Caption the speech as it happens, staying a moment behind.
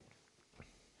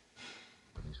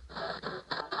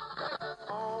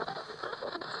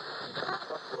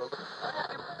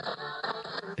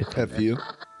Have you?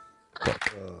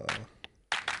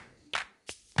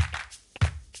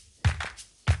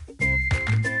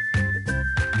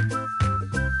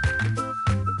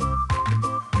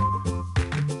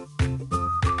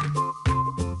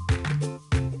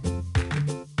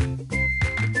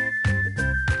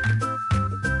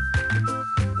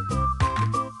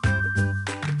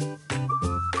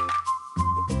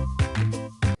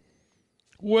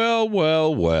 Well,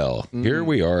 well, well. Here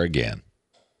we are again.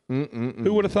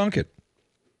 Who would have thunk it?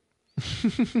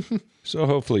 So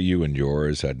hopefully you and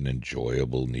yours had an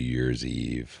enjoyable New Year's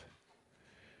Eve.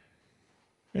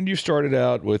 And you started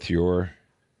out with your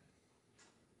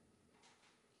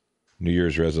New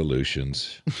Year's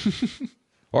resolutions.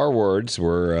 Our words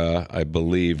were, I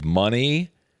believe, money,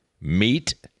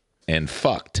 meat, and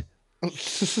fucked.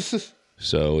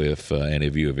 So if any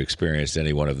of you have experienced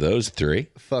any one of those three.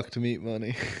 Fucked meat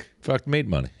money. Fucked meat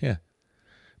money, yeah.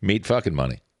 Meat fucking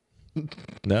money.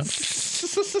 No?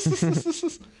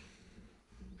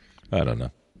 I don't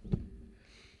know.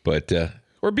 But,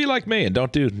 or be like me and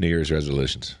don't do New Year's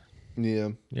resolutions. Yeah.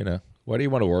 You know, why do you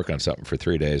want to work on something for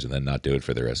 3 days and then not do it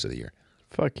for the rest of the year?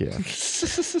 Fuck yeah.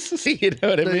 You know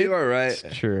what I No, mean? you are right.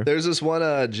 True. There's this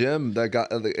one gym that got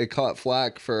it caught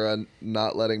flack for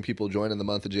not letting people join in the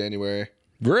month of January.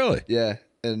 Really? Yeah,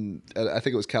 and I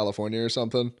think it was California or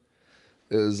something.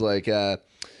 It was like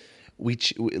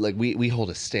we hold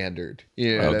a standard.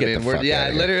 You know what I get mean? the fuck outta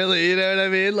here. Literally. You know what I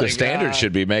mean? The standard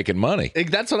should be making money.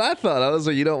 That's what I thought. I was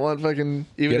like, you don't want fucking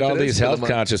even Get if all it is these for the health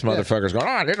month. conscious motherfuckers going,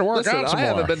 I need to work Listen, out some I more.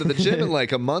 haven't been to the gym in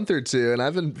like a month or two, and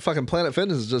I've been fucking Planet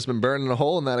Fitness has just been burning a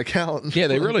hole in that account. Yeah,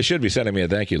 they really should be sending me a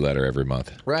thank you letter every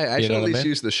month. Right, I You should know at what I least mean?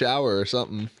 use the shower or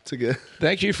something to get.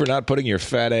 Thank you for not putting your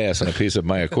fat ass on a piece of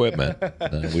my equipment.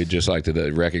 We'd just like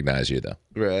to recognize you, though.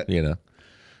 Right, You know,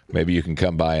 maybe you can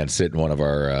come by and sit in one of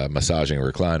our massaging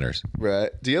recliners. right.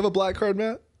 Do you have a black card,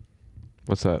 Matt?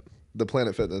 What's that? The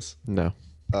Planet Fitness. No.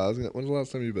 When's the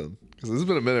last time you've been? Because this has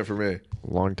been a minute for me.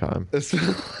 Long time.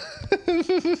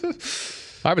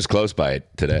 I was close by it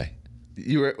today.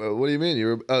 You were. What do you mean?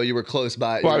 You were close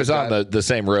by. Well, You I was were on driving- the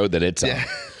same road that it's on.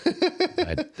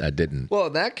 I didn't. Well,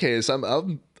 in that case,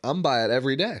 I'm by it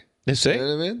every day. You see? You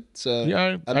know what I mean? So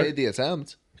Yeah, I made the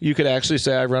attempt. You could actually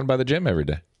say I run by the gym every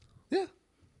day. Yeah.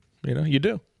 You know, you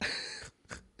do.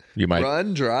 You might.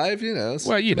 Run, drive. You know.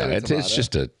 Well, you know, tomato, it's tomato.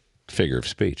 just a figure of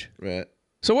speech. Right.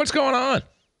 So what's going on?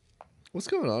 What's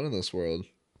going on in this world?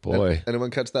 Boy,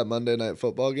 Anyone catch that Monday night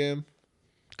football game?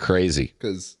 crazy.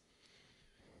 Because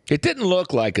It didn't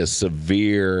look like a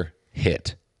severe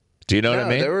hit. Do you know what I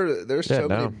mean? There's so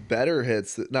many no. better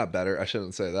hits. Not better. I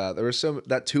shouldn't say that. There was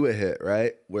that Tua hit,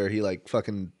 right, where he like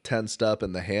fucking tensed up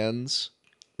in the hands,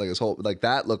 like his whole like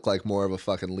that looked like more of a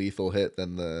fucking lethal hit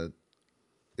than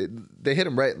they hit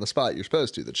him right in the spot you're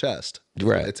supposed to, the chest.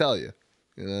 Right. They tell you,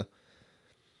 you know.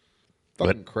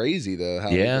 Fucking crazy though. How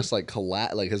he Yeah. just like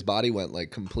like his body went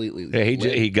like completely. Yeah, limp,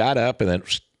 he got up and then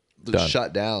done.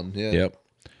 shut down. Yeah. Yep.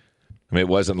 I mean, it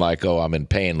wasn't like, oh, I'm in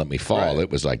pain, let me fall. Right. It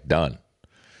was like done.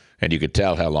 And you could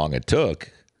tell how long it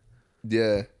took,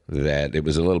 Yeah. that it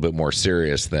was a little bit more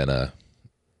serious than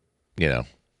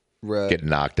Right. getting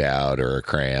knocked out or a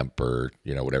cramp or,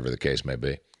 whatever the case may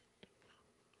be.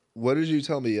 What did you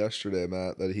tell me yesterday,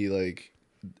 Matt? That he like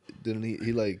didn't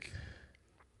he like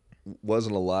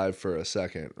wasn't alive for a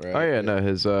second, right? Oh yeah, no,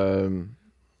 his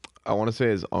I want to say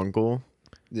his uncle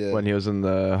Yeah. when he was in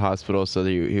the hospital said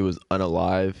he was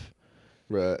unalive.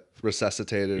 Right.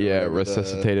 Resuscitated. or Yeah, whatever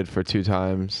resuscitated for 2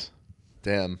 times.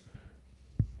 Damn.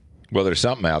 Well, there's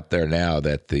something out there now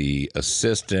that the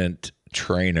assistant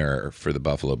trainer for the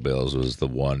Buffalo Bills was the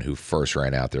one who first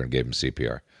ran out there and gave him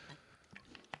CPR.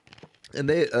 And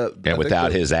they And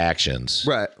without his actions.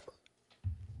 right.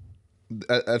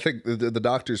 I think the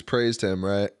doctors praised him,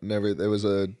 right? And it was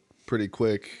a pretty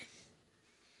quick.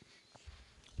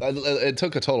 It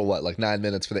took a total like 9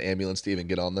 minutes for the ambulance to even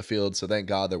get on the field. So thank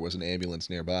God there was an ambulance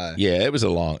nearby. Yeah, it was a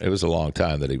long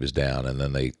time that he was down, and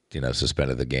then they,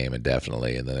 suspended the game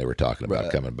indefinitely, and then they were talking about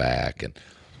Right. coming back. And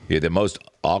the most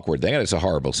awkward thing, and it's a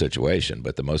horrible situation,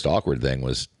 but the most awkward thing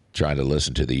was trying to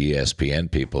listen to the ESPN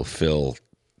people fill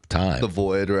time. The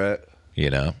void, right?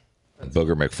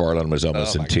 Booger McFarland was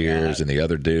almost in tears, and the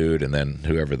other dude, and then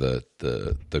whoever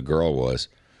the girl was.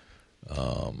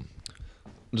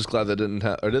 I'm just glad they didn't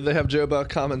have, or did they have Joe Buck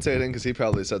commentating? Because he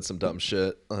probably said some dumb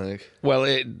shit. Like, Well,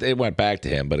 it went back to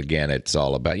him, but again, it's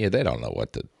all about they don't know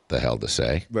what the hell to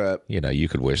say. right. You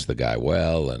could wish the guy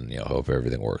well and hope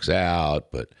everything works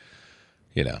out, but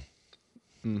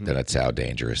that's how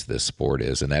dangerous this sport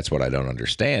is, and that's what I don't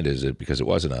understand. Is it because it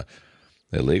wasn't a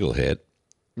illegal hit?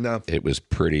 No. It was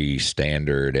pretty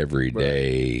standard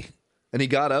everyday And he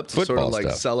got up to sort Football of like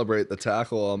stuff. celebrate the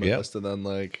tackle almost, and then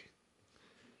like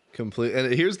complete.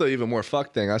 And here's the even more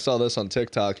fucked thing. I saw this on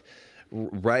TikTok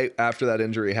right after that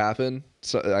injury happened.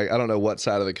 So I don't know what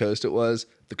side of the coast it was.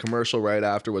 The commercial right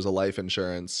after was a life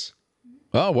insurance.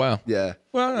 Oh, wow. Yeah.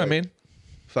 Well, I mean,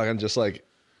 Fucking just like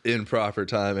improper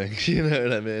timing. You know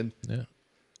what I mean? yeah.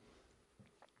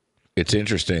 It's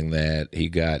interesting that he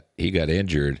got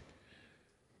injured,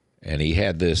 and he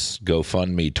had this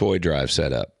GoFundMe toy drive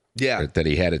set up. Yeah. That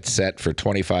he had it set for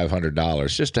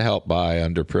 $2,500 just to help buy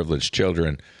underprivileged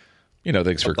children,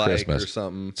 things for Bike Christmas or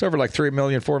something. It's over like $3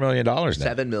 million, $4 million now.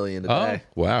 $7 million a Oh, day.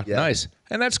 wow. Yeah. Nice.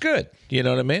 And that's good. You know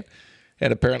what I mean?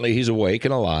 And apparently he's awake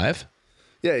and alive.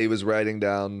 Yeah, he was writing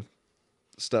down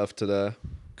stuff today.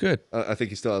 Good. I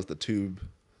think he still has the tube,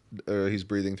 or he's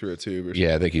breathing through a tube or something.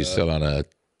 Yeah, I think he's still on a,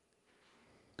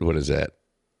 what is that?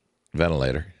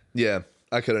 Ventilator. Yeah,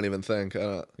 I couldn't even think.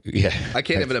 Yeah. I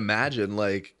can't even imagine,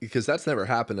 like, because that's never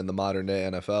happened in the modern day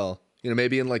NFL.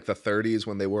 Maybe in like the 30s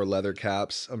when they wore leather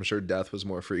caps, I'm sure death was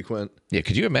more frequent. Yeah,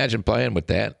 could you imagine playing with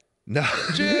that? No,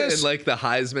 in like the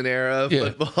Heisman era of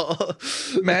football.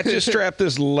 Matt, just strap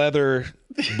this leather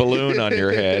balloon on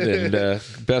your head, and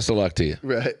best of luck to you.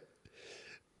 Right.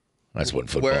 That's when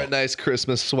football. Wear a nice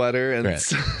Christmas sweater and,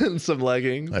 Right. and some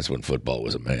leggings. That's when football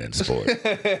was a man's sport.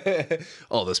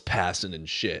 All this passing and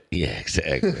shit. Yeah,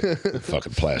 exactly.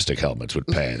 Fucking plastic helmets with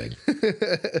padding.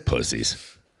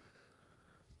 Pussies.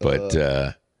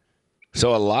 But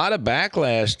so a lot of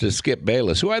backlash to Skip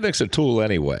Bayless, who I think's a tool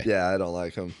anyway. Yeah, I don't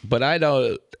like him. But I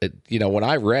don't, when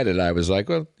I read it, I was like,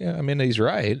 well, yeah, I mean, he's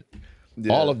right.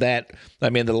 Yeah. All of that, I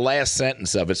mean, the last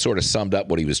sentence of it sort of summed up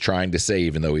what he was trying to say,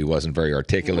 even though he wasn't very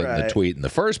articulate in the Right. tweet in the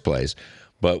first place,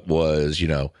 but was,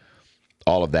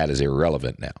 all of that is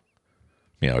irrelevant now.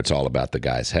 It's all about the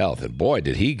guy's health. And boy,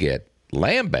 did he get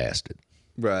lambasted.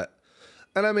 Right.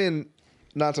 And I mean,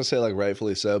 not to say like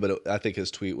rightfully so, but I think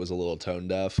his tweet was a little tone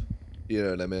deaf. You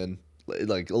know what I mean?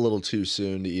 Like a little too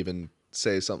soon to even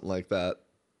say something like that.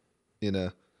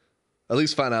 At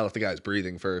least find out if the guy's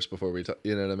breathing first before we talk.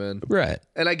 You know what I mean? Right.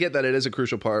 And I get that it is a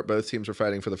crucial part. Both teams are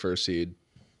fighting for the first seed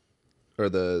or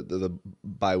the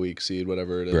bye week seed,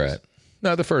 whatever it is. Right.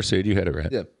 No, the first seed, you had it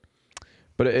right. Yeah.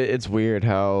 But it's weird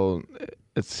how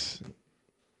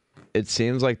it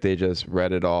seems like they just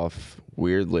read it off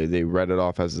weirdly. They read it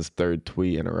off as his third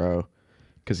tweet in a row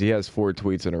because he has 4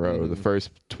 tweets in a row. The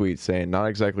first tweet saying, not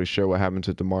exactly sure what happened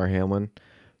to DeMar Hamlin.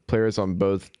 Players on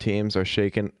both teams are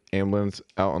shaken. Ambulance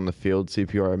out on the field.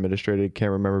 CPR administered.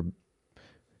 Can't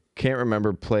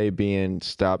remember play being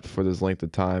stopped for this length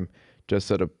of time. Just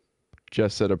said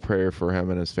a prayer for him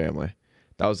and his family.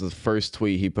 That was the first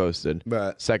tweet he posted.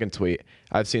 Right. Second tweet.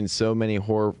 I've seen so many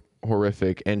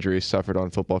horrific injuries suffered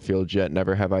on football fields, yet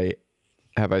never have I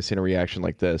seen a reaction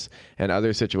like this. In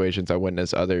other situations I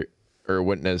witnessed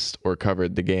or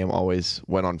covered, the game always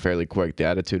went on fairly quick. The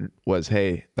attitude was,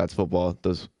 hey, that's football.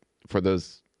 For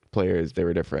those players, they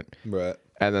were different. Right.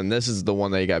 And then this is the one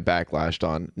that he got backlashed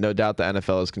on. No doubt the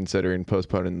NFL is considering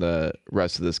postponing the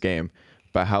rest of this game,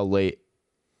 but how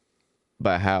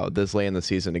this late in the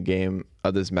season, a game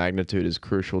of this magnitude is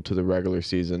crucial to the regular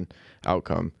season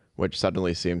outcome, which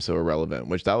suddenly seems so irrelevant,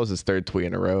 which that was his third tweet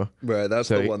in a row. Right. That's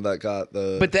So the one that got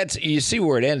the. But you see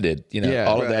where it ended. Yeah.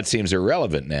 All of Right. that seems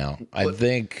irrelevant now. I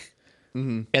think.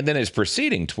 And then his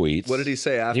preceding tweets. What did he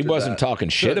say after He wasn't that? talking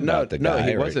shit about the guy. No,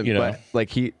 he or, wasn't. You know, But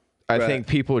like I Right. think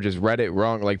people just read it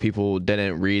wrong. Like people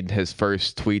didn't read his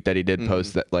first tweet that he did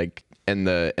post that like in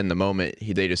the moment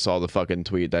they just saw the fucking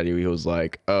tweet that he was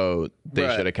like, oh, they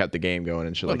Right. should have kept the game going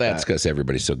and shit well, like that's that. because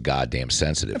everybody's so goddamn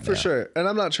sensitive. For now. sure. And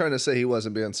I'm not trying to say he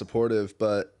wasn't being supportive,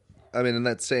 but I mean, in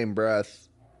that same breath,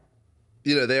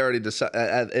 they already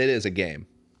decided it is a game.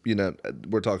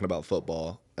 We're talking about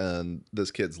football, and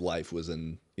this kid's life was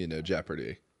in,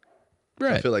 jeopardy.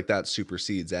 Right. I feel like that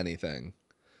supersedes anything.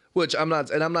 Which I'm not,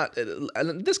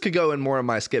 and this could go in more of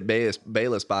my Skip Bayless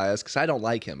bias because I don't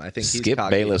like him. I think he's Skip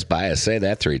cocky. Bayless bias. Say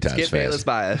that 3 times Skip fast. Bayless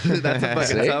bias. That's a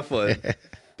fucking See? tough one.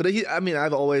 But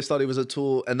I've always thought he was a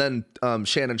tool. And then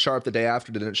Shannon Sharp the day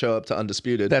after didn't show up to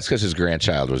Undisputed. That's because his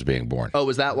grandchild was being born. Oh,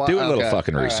 was that why? Do a little Okay.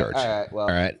 fucking All right, research. all right, well.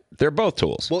 All right. They're both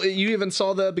tools. Well, you even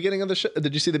saw the beginning of the show.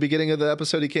 Did you see the beginning of the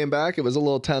episode? He came back. It was a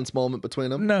little tense moment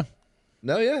between them. No.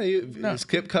 No, yeah.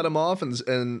 Skip cut him off,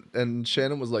 and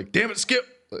Shannon was like, "Damn it, Skip!"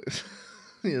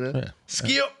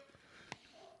 Skip.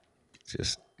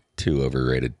 Just 2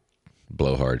 overrated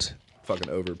blowhards. Fucking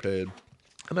overpaid.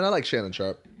 I mean, I like Shannon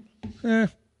Sharp. Eh, I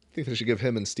think they should give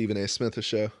him and Stephen A. Smith a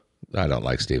show. I don't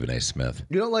like Stephen A. Smith.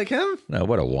 You don't like him? No,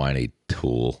 what a whiny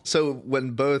tool. So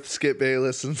when both Skip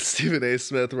Bayless and Stephen A.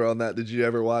 Smith were on that, did you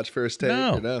ever watch First Take?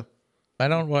 No. Or no? I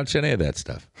don't watch any of that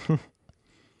stuff.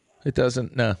 it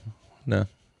doesn't. No. It But I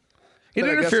guess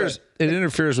interferes. It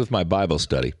interferes with my Bible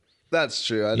study. That's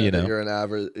true. I know You that know. you're an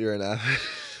avid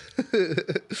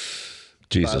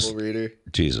Jesus, Bible reader.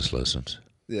 Jesus listens.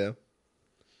 Yeah.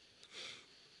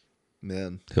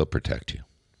 Man, He'll protect you.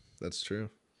 that's true.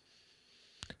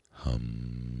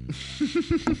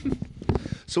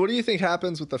 So what do you think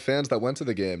happens with the fans that went to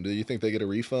the game? Do you think they get a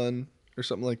refund or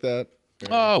something like that?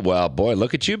 Oh well, boy,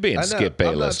 look at you being I know. Skip I'm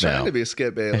not Bayless trying now. to be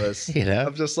Skip Bayless. You know?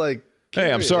 I'm just like, Hey, I'm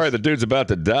curious. sorry the dude's about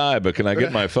to die, but can I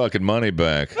get my fucking money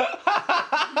back?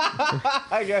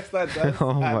 I guess that does.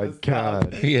 Oh my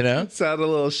god. You know? Sound a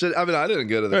little shit. I mean, I didn't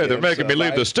go to the Hey, game. they're making me so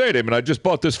leave I- the stadium, and I just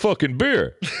bought this fucking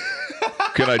beer.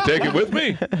 Can I take it with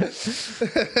me?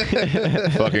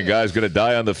 Fucking guy's gonna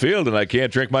die on the field, and I can't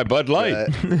drink my Bud Light.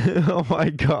 Oh my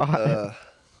god.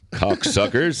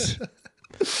 Cocksuckers.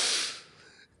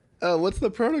 What's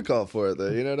the protocol for it, though?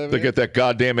 You know what I mean? They get that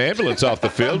goddamn ambulance off the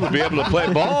field, we'll be able to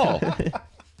play ball.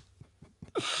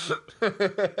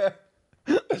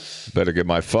 Better get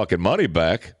my fucking money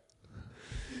back.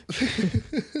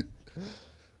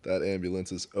 That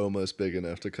ambulance is almost big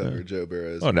enough to cover Joe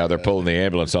Burrow's. Oh, now they're pulling the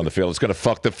ambulance on the field. It's going to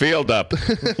fuck the field up.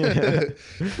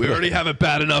 We already have it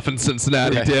bad enough in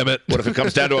Cincinnati, damn it. What if it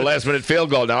comes down to a last-minute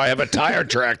field goal? Now I have a tire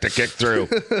track to kick through.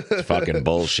 It's fucking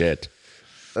bullshit.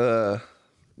 Yeah.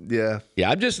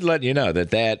 Yeah, I'm just letting you know that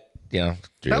That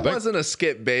wasn't a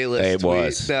Skip Bayless It tweet.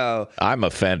 was. No. I'm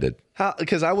offended.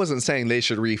 Because I wasn't saying they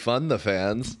should refund the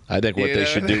fans. I think what You they know?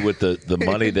 should do with the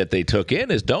money that they took in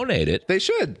is donate it. They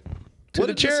should. To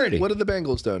the charity. What did the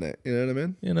Bengals donate? You know what I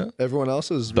mean? You know? Everyone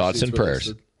else's Thoughts and receipts were prayers.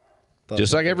 listed.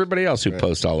 Just like everybody else who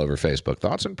posts all over Facebook.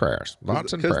 Thoughts and prayers.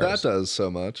 Thoughts and Because prayers. that does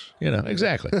so much. You know,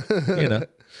 exactly.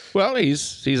 Well,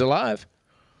 he's alive.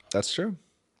 That's true.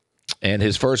 And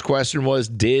his first question was,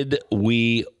 did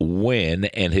we win?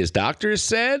 And his doctors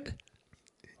said,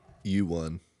 You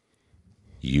won.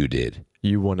 you did.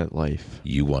 You won at life.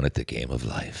 You won at the game of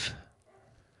life.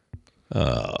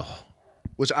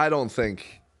 Which I don't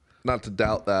think, not to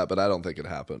doubt that, but I don't think it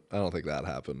happened. I don't think that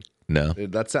happened. No?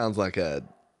 That sounds like a.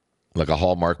 Like a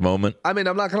Hallmark moment? I mean,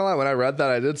 I'm not gonna lie. When I read that,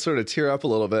 I did sort of tear up a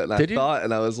little bit, and Did you? I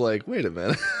was like, "Wait a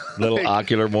minute." Little Like,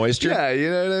 ocular moisture? yeah, you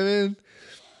know what I mean.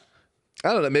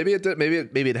 I don't know. Maybe it did.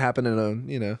 Maybe it happened in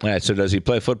a. All right, so does he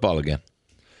play football again?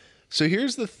 So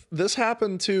here's this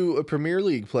happened to a Premier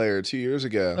League player 2 years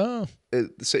ago. Oh.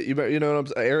 You know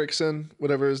what I'm Ericsson,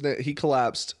 whatever his name. He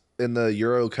collapsed in the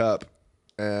Euro Cup,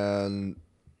 and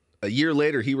a year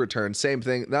later he returned. Same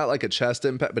thing, not like a chest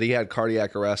impact, but he had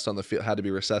cardiac arrest on the field, had to be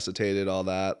resuscitated, all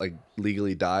that. Like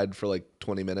legally died for like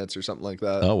 20 minutes or something like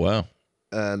that. Oh, wow.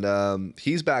 And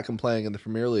he's back and playing in the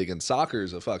Premier League. And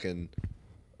soccer's a fucking,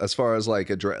 as far as like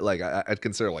I'd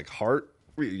consider like heart.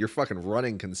 You're fucking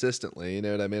running consistently. You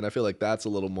know what I mean? I feel like that's a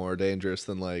little more dangerous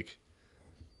than like,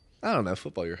 I don't know,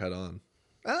 football. You're head on.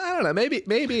 I don't know. Maybe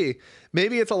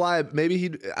it's a lie.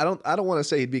 Maybe I don't want to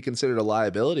say he'd be considered a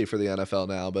liability for the NFL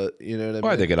now, but you know what I mean?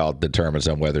 Well, I think it all determines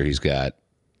on whether he's got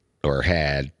or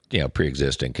had,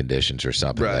 pre-existing conditions or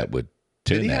something Right. that would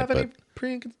tune Did he that. have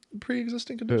any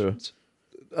pre-existing conditions?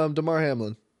 Damar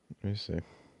Hamlin. Let me see.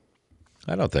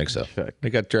 I don't think so. Check. He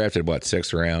got drafted,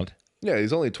 sixth round? Yeah,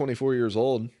 he's only 24 years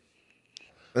old. And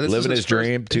this Living is his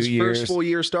dream, 2 his years. First full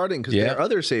year starting because Yeah. their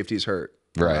other safeties hurt.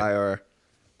 on Right. IR.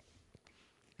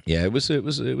 Yeah, it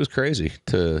was crazy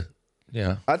to,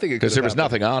 I think it because could've there was happened.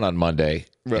 nothing on Monday.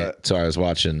 Right. And so I was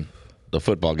watching the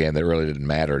football game that really didn't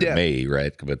matter to Yeah. me,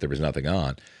 right? But there was nothing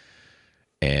on.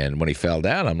 And when he fell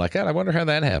down, I'm like, God, I wonder how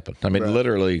that happened. I mean, Right.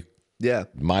 literally, Yeah,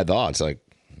 my thoughts, like,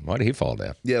 why did he fall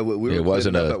down? yeah. We were It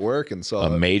wasn't cleaning up a- at work and saw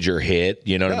A it. major hit,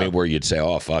 you know what I Yeah. mean? Where you'd say,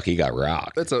 oh, fuck, he got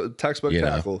rocked. It's a textbook You know.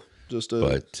 tackle. Just a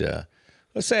But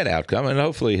a sad outcome, and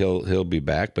hopefully he'll be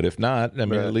back. But if not, I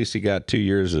mean, Right. at least he got 2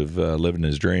 years of living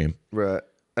his dream. right.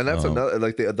 And that's another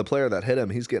like the player that hit him.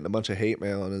 He's getting a bunch of hate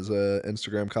mail on his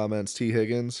Instagram comments. T.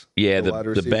 Higgins. Yeah, the wide the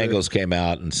receiver. Bengals came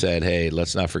out and said, hey,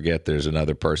 let's not forget there's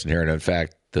another person here. And in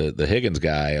fact, the Higgins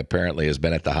guy apparently has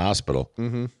been at the hospital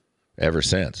ever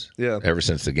since. Yeah. Ever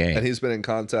since the game. And he's been in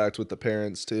contact with the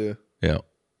parents too. Yeah.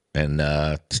 And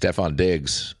Stephon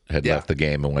Diggs had Yeah. left the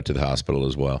game and went to the hospital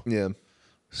as well. Yeah.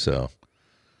 So,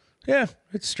 yeah,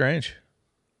 it's strange.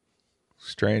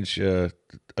 Strange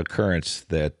occurrence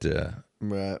that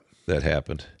Right. that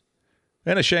happened.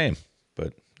 And a shame.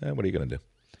 But what are you going to do?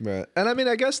 Right. And I mean,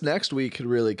 I guess next week could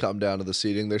really come down to the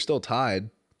seeding. They're still tied.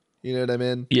 You know what I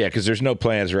mean? Yeah, because there's no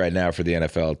plans right now for the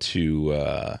NFL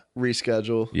to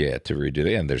Reschedule. to redo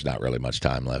it. And there's not really much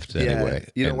time left Yeah. anyway.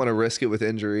 You don't And- want to risk it with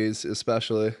injuries,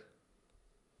 especially.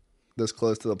 this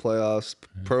close to the playoffs.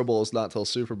 Pro Bowl's not till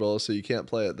Super Bowl, so you can't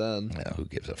play it then. Yeah, who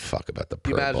gives a fuck about the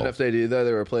Can Pro you imagine Bowl? if they do though?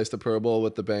 They replace the Pro Bowl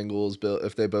with the Bengals.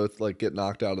 If they both like get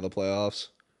knocked out of the playoffs,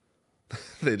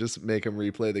 they just make them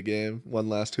replay the game. One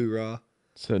last hoorah.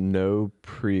 So no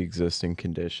pre-existing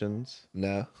conditions,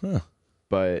 No.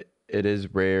 but it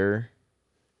is rare,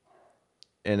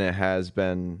 and it has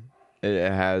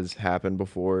happened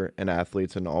before in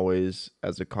athletes, and always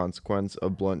as a consequence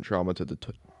of blunt trauma to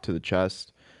the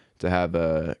chest, to have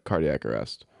a cardiac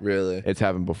arrest. Really? It's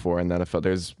happened before in the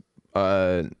NFL.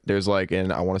 There's like in,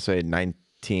 I want to say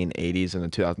 1980s, and a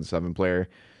 2007 player.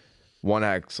 One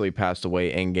actually passed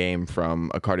away in game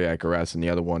from a cardiac arrest, and the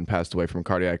other one passed away from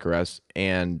cardiac arrest,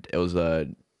 and it was a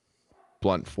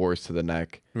blunt force to the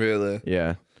neck. Really?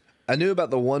 Yeah. I knew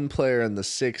about the one player in the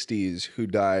 60s who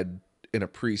died in a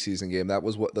preseason game. That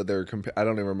was what they were I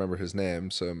don't even remember his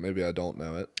name, so maybe I don't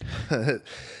know it.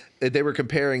 They were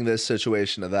comparing this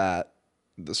situation to that,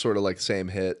 the sort of like same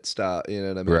hit style, you know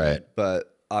what I mean? Right.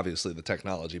 But obviously the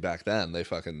technology back then, they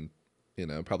fucking,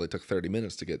 probably took 30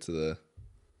 minutes to get to the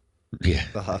Yeah,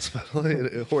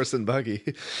 hospital. Horse and buggy.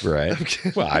 right.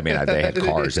 Well, I mean, they had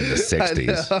cars in the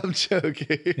 60s. I know, I'm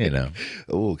joking. You know.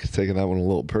 Oh, taking that one a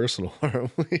little personal,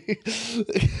 aren't we?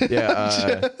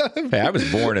 Yeah. Hey, I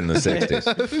was born in the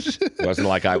 60s. It wasn't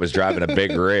like I was driving a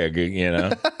big rig, you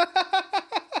know.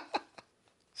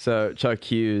 So Chuck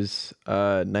Hughes,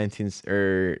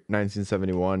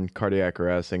 1971 cardiac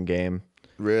arrest in game.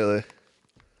 Really?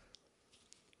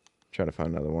 Trying to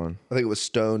find another one. I think it was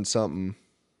Stone something.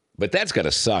 But that's got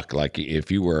to suck. Like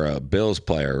if you were a Bills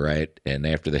player, right? And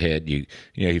after the hit, he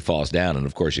falls down, and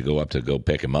of course you go up to go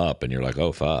pick him up, and you're like,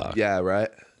 oh fuck. Yeah, right.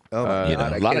 Oh my You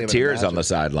God, know, I a lot can't of even tears on imagine. the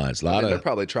sidelines. A I lot mean, they're of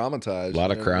probably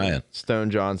traumatized. crying.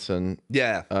 Stone Johnson,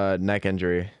 Yeah, neck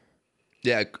injury.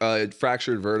 yeah,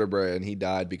 fractured vertebrae, and he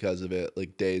died because of it,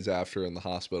 like days after in the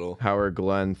hospital. Howard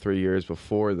Glenn, 3 years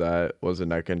before that, was a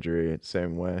neck injury,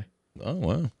 same way. Oh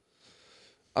wow.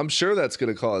 I'm sure that's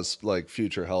going to cause like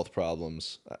future health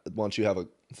problems once you have a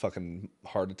fucking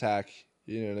heart attack.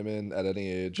 You know what I mean? At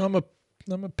any age. I'm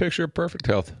a picture of perfect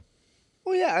health.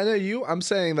 Well, yeah, I know you. I'm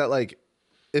saying that like,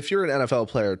 if you're an NFL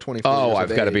player, 24 Oh, years I've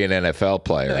of got to age, be an NFL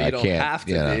player. no, you I don't can't have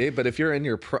to be, but if you're in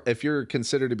your if you're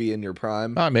considered to be in your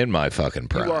prime, I'm in my fucking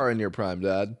prime. you are in your prime,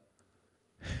 Dad.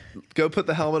 Go put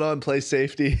the helmet on, play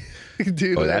safety.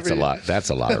 Dude, Oh, that's a lot. That's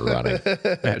a lot of running.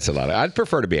 That's a lot. I'd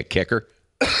prefer to be a kicker.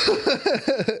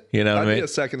 You know what I'd I be mean? a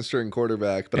second string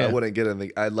quarterback, but I Yeah. wouldn't get in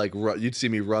the. I'd like run. You'd see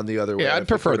me run the other way. Yeah, if I'd the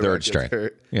prefer quarterback third gets string.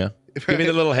 hurt. Yeah. Give me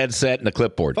the little headset and the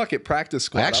clipboard. Fuck it, practice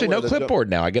squad. Actually, I'll no wear the jump- clipboard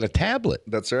now. I get a tablet.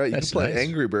 That's right. You That's can play nice.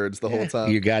 Angry Birds the whole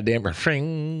time. You goddamn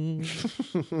ring.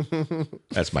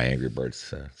 That's my Angry Birds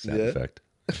sound Yeah. effect.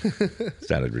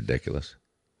 Sounded ridiculous.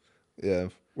 Yeah,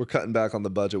 we're cutting back on the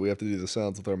budget. We have to do the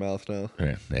sounds with our mouth now.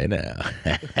 Yeah, hey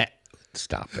now.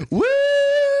 Stop it. Woo!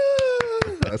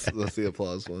 That's the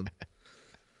applause one.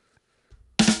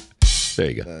 There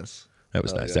you go. Nice. That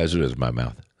was nice. yeah. That was my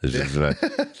mouth. It was just,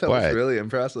 That boy, was really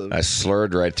impressive. I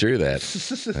slurred right through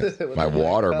that. My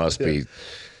water must be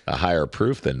a higher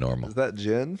proof than normal. Is that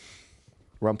gin?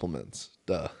 Rumplemans.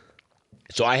 Duh.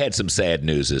 So I had some sad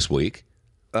news this week.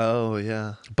 Oh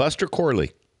yeah. Buster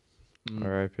Corley,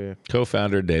 R.I.P.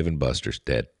 co-founder of Dave and Buster's,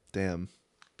 dead. Damn.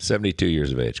 72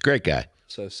 years of age. Great guy.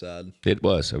 So sad. It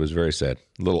was. It was very sad.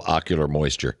 A little ocular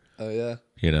moisture, Oh yeah.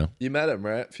 you know, You met him,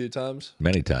 right? A few times.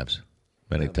 many times.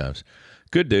 Many times.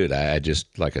 Good dude. I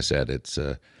just, like I said, it's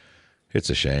a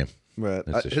shame. Right.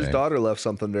 It's a His shame. daughter left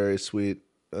something very sweet.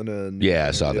 Yeah,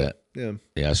 I saw that. Yeah.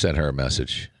 Yeah, I sent her a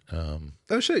message.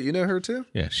 Oh shit, you know her too?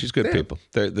 Yeah, she's good people.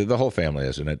 The whole family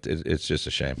is, and it's just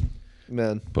a shame.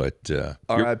 Man. But you're-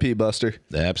 R.I.P. Buster.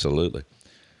 absolutely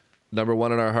Number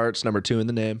 1 in our hearts. Number 2 in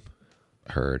the name.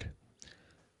 heard.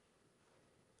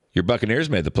 Your Buccaneers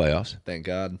made the playoffs. Thank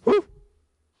God.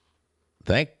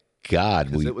 Thank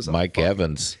God it was a Mike fuck-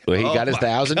 Evans. Well, he Oh got his my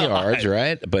 1,000 yards,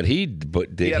 right? But did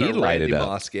he had a light Randy it up?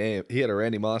 Moss game. He had a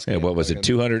Randy Moss Yeah, game. what was it? fucking-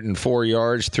 204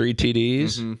 yards, 3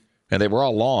 TDs, and they were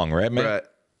all long, right, man? Right.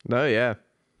 No, yeah.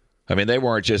 I mean, they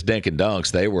weren't just dink and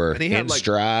dunks. They were he had, in like-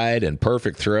 stride and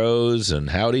perfect throws. And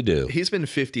how'd he do? He's been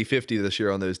 50-50 this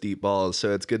year on those deep balls,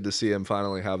 so it's good to see him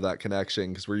finally have that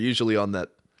connection because we're usually on that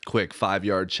quick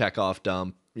 5-yard check-off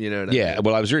dump. You know what I Yeah. mean?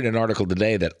 Well, I was reading an article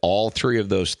today that all 3 of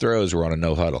those throws were on a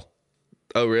no huddle.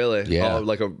 Oh, really? Yeah. Oh,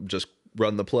 like just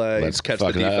run the play, Let's catch the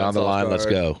fucking defense on the off line. Let's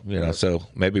guard. go. You know, so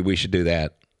maybe we should do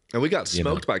that. And we got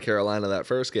smoked by Carolina that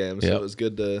first game, so Yep. it was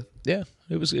good to. Yeah,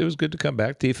 it was good to come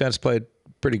back. Defense played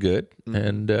pretty good, Mm-hmm.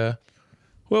 and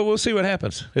well, we'll see what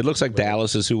happens. It looks like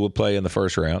Dallas is who will play in the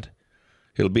first round.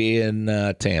 It'll be in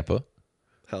Tampa.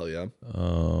 Hell yeah.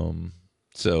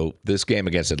 So this game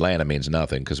against Atlanta means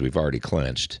nothing because we've already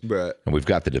clinched. Right. And we've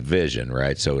got the division,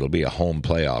 right? So it'll be a home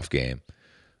playoff game.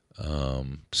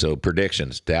 So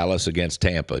predictions: Dallas against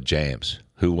Tampa. James,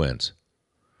 who wins?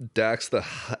 Dak's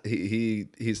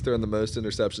he's thrown the most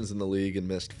interceptions in the league and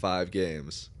missed 5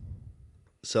 games.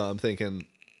 So I'm thinking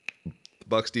the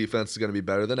Bucs defense is going to be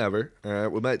better than ever. All right,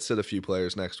 we might sit a few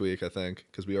players next week, I think,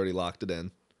 because we already locked it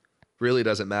in. Really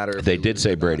doesn't matter. If They we did lose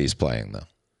say or not. Brady's playing though.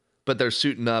 But they're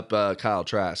suiting up Kyle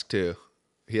Trask too.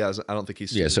 He has. I don't think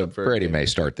he's. Yeah, suited so up for a Brady game. may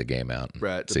start the game out. And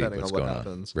Right, see depending what's on what going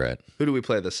happens. on. Right. Who do we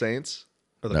play? The Saints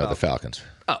or the No, Falcons?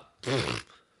 the Falcons.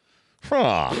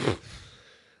 Oh.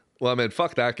 Well, I mean,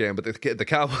 fuck that game. But the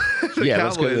Cowboys. The Yeah,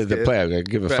 let's go to Cowboys the game- play. I don't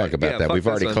give a Right, fuck about yeah, that. fuck We've this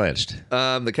already one. clinched.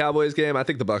 The Cowboys game. I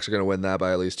think the Bucs are going to win that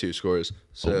by at least 2 scores.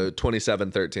 So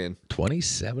 27-13.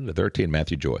 27-13.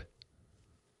 Matthew Joy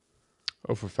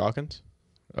Oh, for Falcons?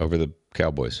 over the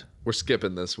Cowboys. We're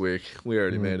skipping this week. We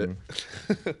already made it.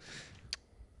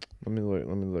 Let me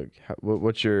look.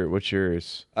 What's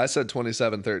yours? I said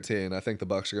 27-13. I think the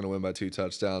Bucs are going to win by 2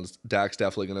 touchdowns. Dak's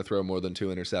definitely going to throw more than 2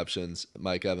 interceptions.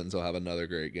 Mike Evans will have another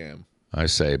great game. I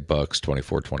say Bucks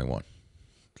 24-21.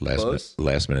 Close?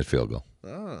 Last minute field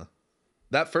goal.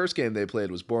 That first game they played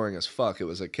was boring as fuck. It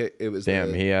was a kick. It was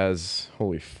Damn, the- he has.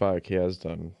 Holy fuck, he has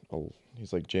done.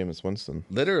 He's like Jameis Winston.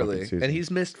 literally, fucking season. and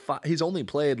he's missed. He's only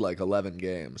played like 11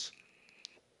 games.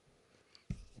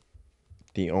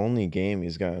 The only game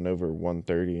he's gotten over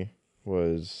 130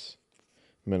 was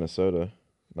Minnesota.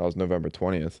 That was November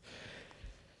 20th.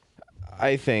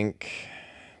 I think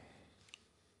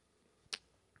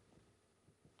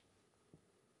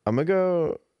I'm gonna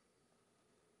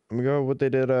go what they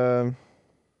did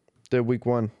week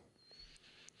 1.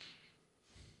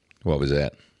 What was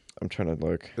that? I'm trying to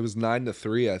look. It was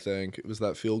 9-3. I think it was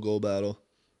that field goal battle.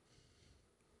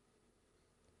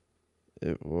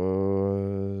 It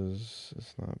was.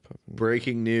 It's not popping.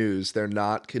 Breaking news: they're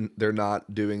not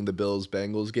doing the Bills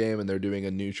Bengals game, and they're doing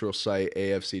a neutral site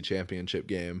AFC Championship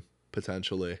game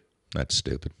potentially. That's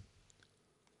stupid.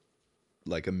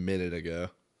 Like a minute ago.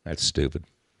 That's stupid.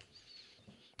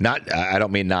 I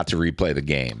don't mean not to replay the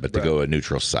game, but to Right. go a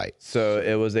neutral site. So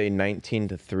it was a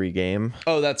 19-3 game.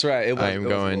 Oh, that's right. It was, I it am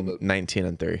was a going little bit-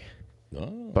 19-3.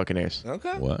 Oh. Buccaneers.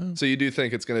 Okay. What? So you do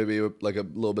think it's going to be like a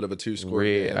little bit of a 2-score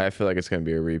game? I feel like it's going to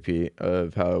be a repeat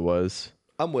of how it was.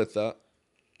 I'm with that.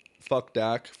 Fuck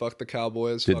Dak. Fuck the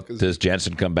Cowboys. fuck his... Does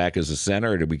Jensen come back as a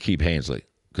center, or did we keep Hainsley?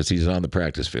 Because he's on the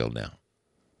practice field now.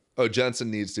 Oh,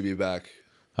 Jensen needs to be back.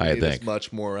 I Need as think.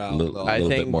 much more out. A little I bit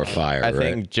think- more fire, I right?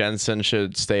 think Jensen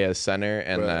should stay as center,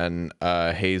 and Right. then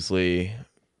Hazley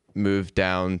move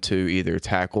down to either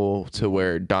tackle to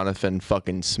where Donovan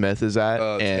fucking Smith is at,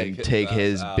 Oh, and take take his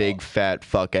his ass out. big fat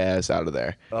fuck ass out of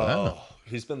there. Oh,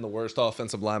 he's been the worst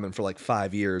offensive lineman for like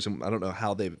 5 years, and I don't know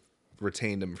how they've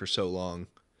retained him for so long.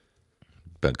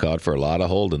 Been caught for a lot of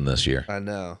holding this year. I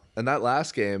know. And that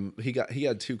last game, he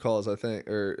had 2 calls, I think,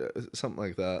 or something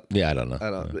like that. Yeah, I don't know. I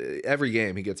don't. Every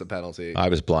game he gets a penalty. I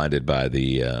was blinded by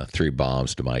the 3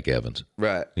 bombs to Mike Evans.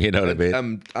 Right. You know what I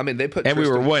mean? I mean, they put And we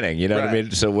were Tristan- winning, you know what I Right.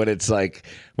 mean? So when it's like,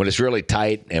 when it's really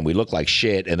tight and we look like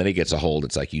shit and then he gets a hold,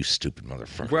 it's like, you stupid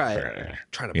motherfucker. Right.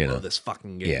 Trying to You blow know. this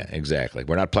fucking game. Yeah, exactly.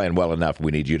 We're not playing well enough.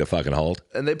 We need you to fucking hold.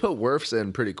 And they put Wirfs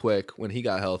in pretty quick when he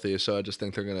got healthy, so I just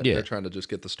think Yeah. they're trying to just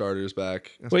get the starters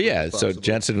back. as Well, much yeah. as So possible.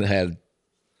 Jensen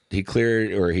he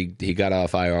cleared, or he got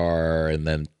off IR, and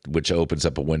then which opens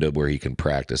up a window where he can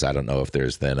practice. I don't know if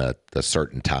there's then a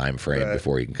certain time frame Right.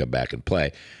 before he can come back and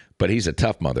play. But he's a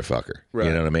tough motherfucker. Right.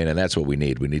 You know what I mean? And that's what we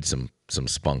need. We need some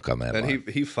spunk on that And line.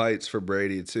 he fights for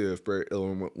Brady too. If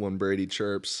when Brady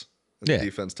chirps, and Yeah. the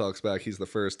defense talks back, he's the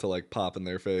first to like pop in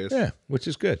their face. Yeah, which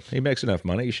is good. He makes enough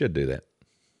money. He should do that.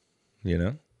 You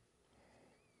know?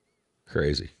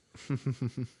 Crazy.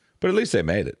 But at least they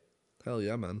made it. Hell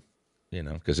yeah, man. You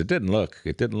know, because it didn't look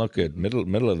good.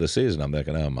 Middle of the season, I'm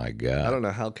thinking, oh my God. I don't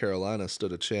know how Carolina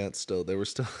stood a chance. Still, they were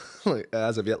still like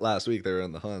as of yet last week they were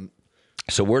in the hunt.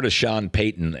 So where does Sean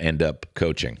Payton end up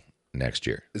coaching next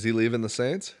year? Is he leaving the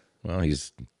Saints? Well,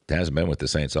 hasn't been with the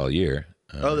Saints all year.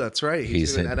 Oh, that's right.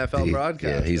 He's doing NFL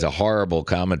broadcast. Yeah, he's a horrible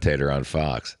commentator on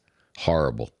Fox.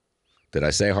 Horrible. Did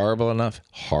I say horrible enough?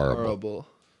 Horrible.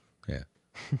 Yeah.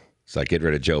 It's like get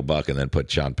rid of Joe Buck and then put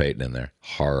Sean Payton in there.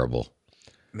 Horrible.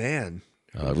 Man.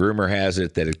 Rumor has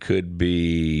it that it could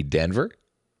be Denver.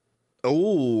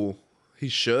 Oh, he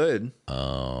should.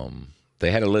 They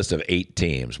had a list of 8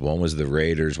 teams. One was the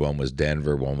Raiders, one was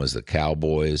Denver, one was the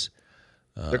Cowboys,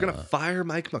 They're gonna fire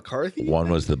Mike McCarthy. one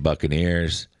was the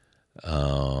Buccaneers.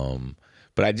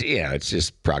 But it's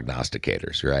just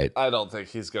prognosticators, right? I don't think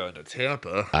he's going to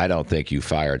Tampa. I don't think you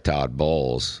fire Todd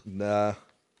Bowles. Nah.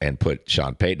 and put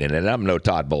Sean Payton in. And I'm no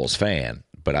Todd Bowles fan,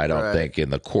 but I don't think in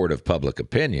the court of public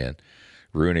opinion,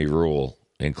 Rooney Rule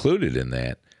included in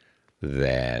that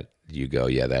you go,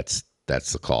 yeah, that's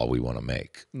the call we want to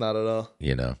make. Not at all.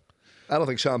 You know? I don't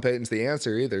think Sean Payton's the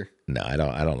answer either. No, I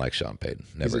don't like Sean Payton.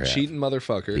 Never He's a have. cheating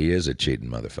motherfucker. He is a cheating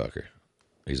motherfucker.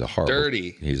 He's a horrible,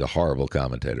 Dirty. He's a horrible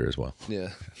commentator as well. Yeah.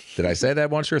 Did I say that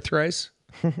once or thrice?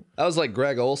 That was like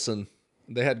Greg Olson.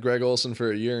 They had Greg Olson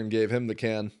for a year and gave him the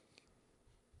can.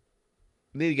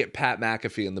 Need to get Pat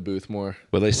McAfee in the booth more.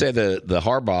 Well, they say the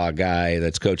Harbaugh guy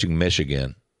that's coaching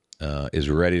Michigan is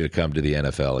ready to come to the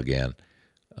NFL again.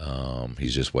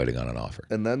 He's just waiting on an offer.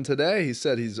 And then today he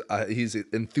said he's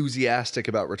enthusiastic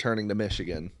about returning to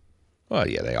Michigan. Well,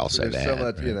 yeah, they all say There's that. so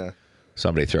much, right? you know.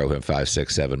 Somebody throw him $5,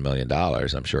 $6, $7 million.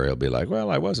 I'm sure he'll be like,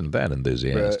 well, I wasn't that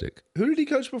enthusiastic. Who did he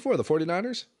coach before? The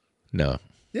 49ers? No.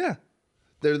 Yeah.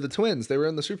 They're the Twins. They were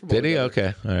in the Super Bowl. Did he? together.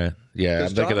 Okay. All right. Yeah, I'm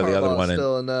 'Cause thinking John of the other Harbaugh's one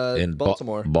still in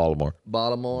Baltimore.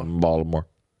 Baltimore.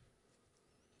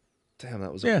 Damn,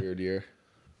 that was a Yeah. weird year.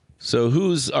 So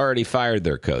who's already fired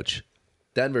their coach?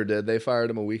 Denver did. They fired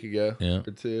him a week ago Yeah.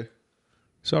 or two.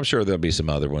 So I'm sure there'll be some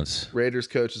other ones. Raiders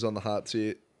coach is on the hot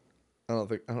seat. I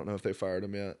don't know if they fired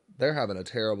him yet. They're having a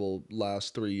terrible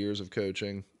last 3 years of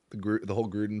coaching. The whole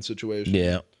Gruden situation.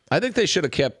 Yeah. I think they should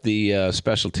have kept the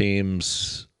special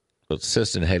teams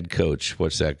assistant head coach.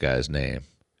 What's that guy's name?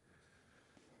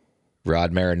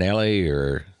 Rod Marinelli,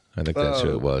 or I think that's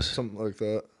who it was. Something like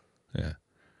that. Yeah.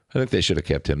 I think they should have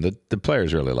kept him. The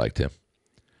players really liked him.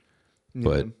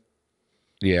 But,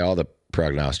 yeah, all the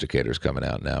prognosticators coming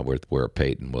out now where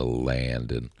Peyton will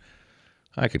land, and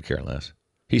I could care less.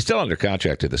 He's still under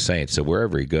contract to the Saints, so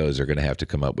wherever he goes, they're going to have to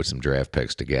come up with some draft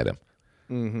picks to get him.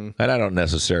 Mm-hmm. And I don't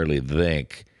necessarily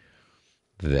think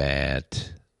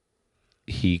that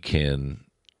he can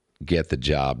get the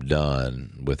job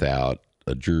done without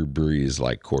a Drew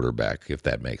Brees-like quarterback, if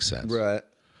that makes sense. Right.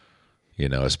 You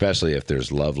know, especially if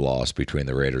there's love lost between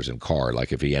the Raiders and Carr.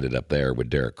 Like if he ended up there, would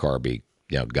Derek Carr be,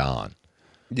 gone?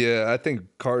 Yeah, I think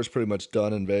Carr's pretty much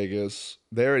done in Vegas.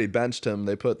 They already benched him.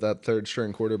 They put that third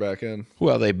string quarterback in.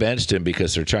 Well, they benched him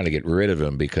because they're trying to get rid of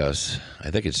him because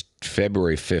I think it's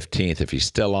February 15th. If he's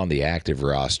still on the active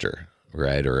roster,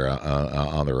 right, or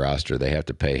on the roster, they have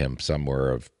to pay him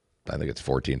somewhere of, I think it's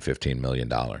 $14-15 million.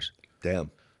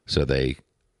 Damn. So they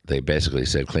basically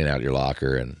said, clean out your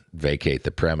locker and vacate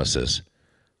the premises.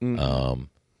 And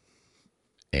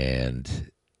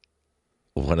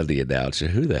one of the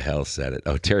announcers, who the hell said it?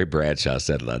 Oh, Terry Bradshaw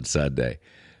said it on Sunday.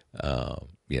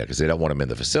 Because they don't want him in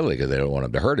the facility because they don't want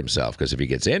him to hurt himself. Because if he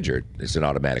gets injured, it's an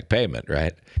automatic payment,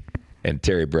 right? And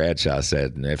Terry Bradshaw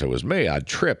said, if it was me, I'd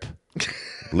trip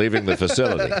leaving the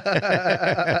facility.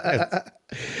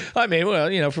 I mean,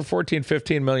 well, for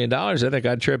 $14-15 million, I think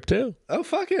I'd trip too. Oh,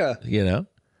 fuck yeah.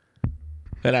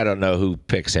 And I don't know who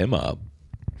picks him up,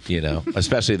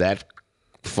 especially that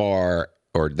far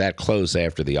or that close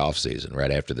after the offseason,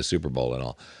 right after the Super Bowl and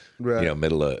all. Right.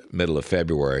 Middle of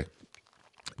February.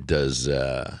 Does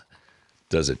a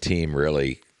team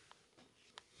really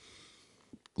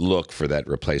look for that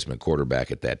replacement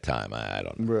quarterback at that time? I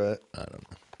don't know. Right. I don't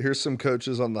know. Here's some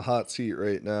coaches on the hot seat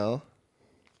right now.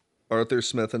 Arthur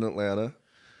Smith in Atlanta.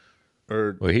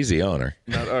 Or Well, he's the owner.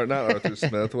 not Arthur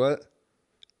Smith. What?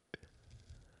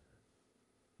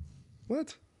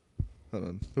 What? Hold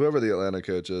on. Whoever the Atlanta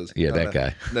coach is. Yeah, that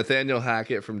guy. Nathaniel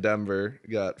Hackett from Denver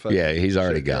got fucking Yeah, he's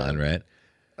already shit gone, right?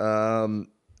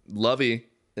 Lovey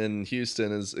in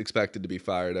Houston is expected to be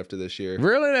fired after this year.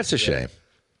 Really? That's a shame.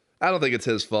 I don't think it's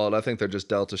his fault. I think they're just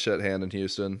dealt a shit hand in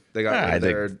Houston. They got rid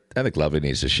of I think Lovey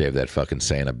needs to shave that fucking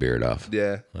Santa beard off.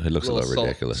 yeah. It looks a little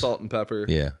ridiculous. Salt and pepper.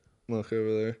 Yeah. Look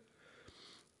over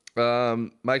there.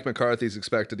 Mike McCarthy's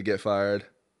expected to get fired.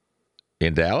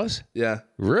 In Dallas? Yeah.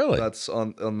 Really? That's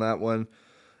on that one.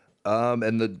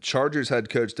 And the Chargers head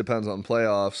coach depends on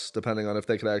playoffs, depending on if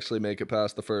they could actually make it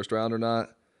past the first round or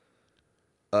not.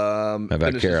 How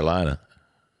about Carolina?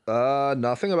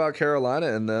 Nothing about Carolina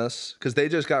in this because they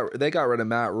got rid of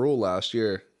Matt Rule last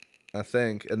year, I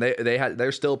think, and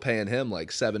they're still paying him like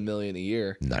 $7 million a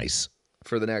year Nice.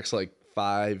 for the next like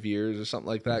 5 years or something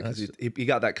like that because he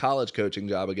got that college coaching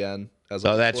job again as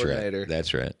Oh, a that's coordinator. right.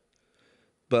 That's right.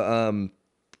 But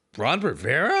Ron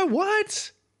Rivera,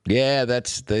 what? Yeah, they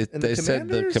said the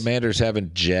Commanders? Commanders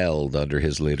haven't gelled under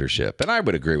his leadership, and I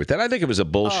would agree with that. I think it was a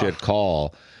bullshit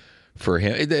call for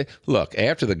him. Look,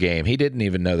 after the game, he didn't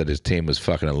even know that his team was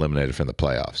fucking eliminated from the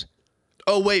playoffs.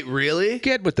 Oh wait, really?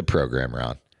 Get with the program,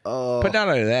 Ron. But not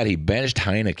only that, he benched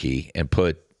Heineke and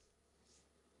put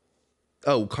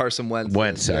Carson Wentz.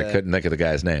 Wentz. Yeah. I couldn't think of the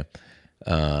guy's name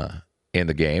in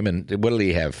the game. And what did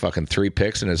he have? Fucking 3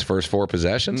 picks in his first 4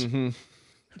 possessions.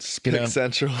 Just You pick know?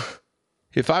 Central.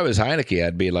 If I was Heineke,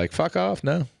 I'd be like, fuck off.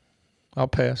 No, I'll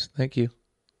pass. Thank you.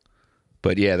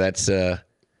 But yeah, that's.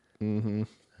 And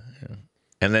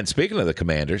then speaking of the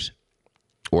Commanders,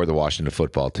 or the Washington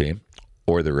football team,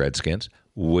 or the Redskins,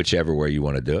 whichever way you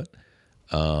want to do it,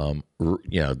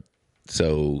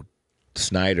 so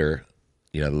Snyder,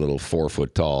 the little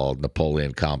 4-foot-tall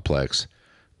Napoleon complex,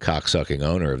 cocksucking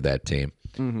owner of that team,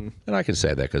 and I can say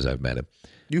that because I've met him.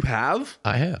 You have?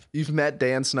 I have. You've met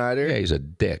Dan Snyder? Yeah, he's a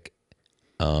dick.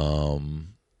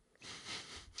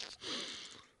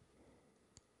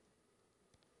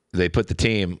 They put the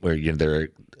team where they're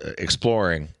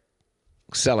exploring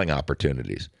selling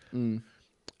opportunities,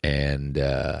 and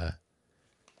I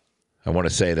want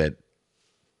to say that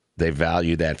they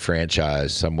value that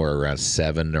franchise somewhere around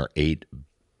 $7 or $8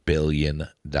 billion.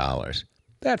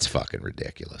 That's fucking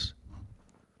ridiculous.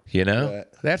 Right.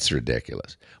 That's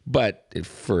ridiculous. But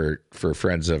for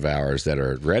friends of ours that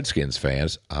are Redskins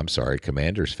fans, I'm sorry,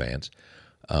 Commanders fans,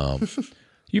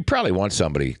 you probably want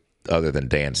somebody other than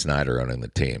Dan Snyder owning the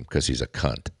team because he's a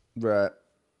cunt. Right.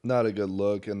 Not a good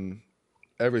look. And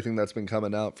everything that's been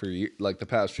coming out for like the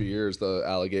past few years, the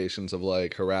allegations of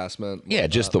like harassment. Yeah,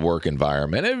 just the work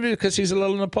environment, and because he's a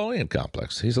little Napoleon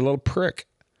complex. He's a little prick.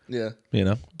 Yeah.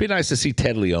 Be nice to see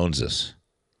Ted Leonsis.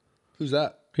 Who's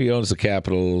that? He owns the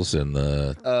Capitals and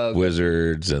the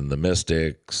Wizards and the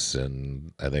Mystics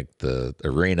and I think the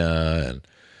Arena. And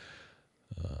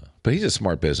but he's a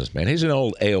smart businessman. He's an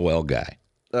old AOL guy.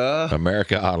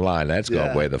 America Online. That's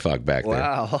going way the fuck back there.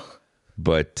 Wow.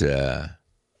 But I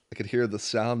could hear the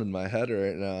sound in my head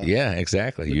right now. yeah,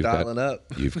 exactly. You're dialing up.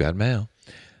 You've got mail.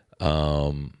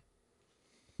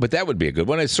 But that would be a good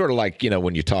one. It's sort of like,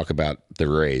 when you talk about the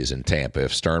Rays in Tampa,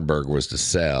 if Sternberg was to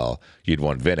sell, you'd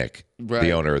want Vinnick,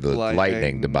 the owner of the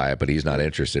Lightning, to buy it, but he's not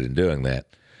interested in doing that.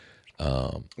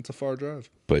 It's a far drive.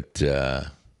 But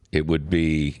it'll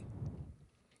be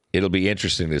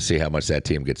interesting to see how much that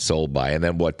team gets sold by, and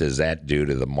then what does that do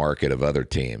to the market of other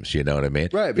teams? You know what I mean?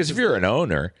 Right. Because if you're an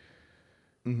owner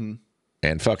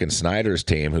and fucking Snyder's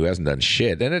team, who hasn't done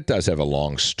shit, and it does have a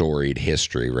long storied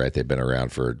history, right? They've been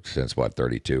around since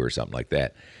 32 or something like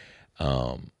that.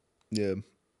 Yeah.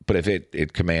 But if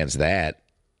it commands that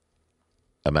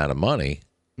amount of money,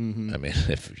 I mean,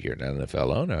 if you're an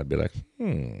NFL owner, I'd be like,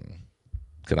 can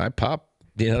I pop,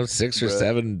 6 or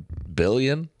 7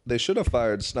 billion? They should have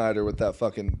fired Snyder with that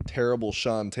fucking terrible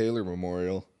Sean Taylor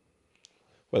memorial.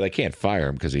 Well, they can't fire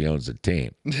him because he owns the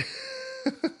team.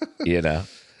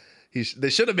 They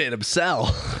should have made him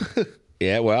sell.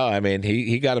 Yeah, well, I mean,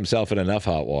 he got himself in enough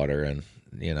hot water, and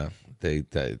I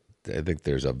think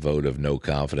there's a vote of no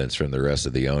confidence from the rest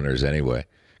of the owners anyway,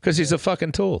 because he's a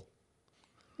fucking tool.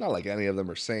 Not like any of them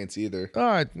are saints either. All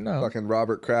right, no. Fucking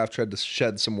Robert Kraft tried to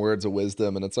shed some words of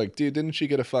wisdom, and it's like, dude, didn't you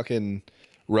get a fucking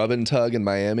rub and tug in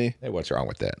Miami? Hey, what's wrong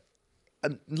with that?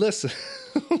 Listen,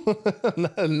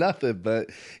 nothing, but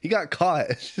he got caught.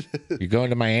 You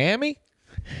going to Miami?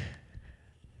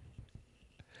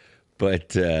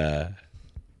 But yeah,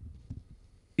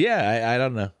 I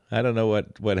don't know. I don't know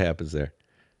what happens there.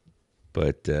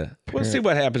 But we'll see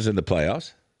what happens in the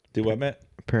playoffs. Do what, Matt?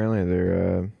 Apparently,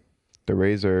 the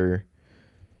Rays are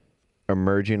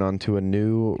emerging onto a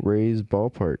new Rays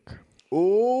ballpark.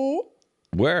 Oh,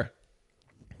 Where?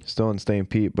 Still in St.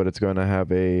 Pete, but it's going to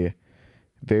have a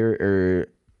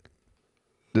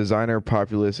designer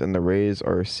populace, and the Rays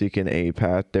are seeking a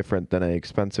path different than an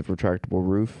expensive retractable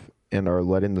roof and are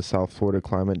letting the South Florida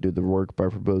climate do the work by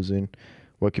proposing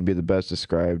what can be the best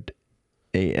described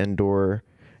a indoor/outdoor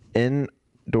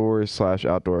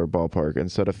ballpark.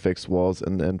 Instead of fixed walls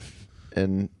in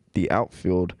the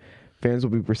outfield, fans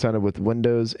will be presented with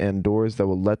windows and doors that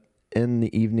will let in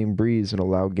the evening breeze and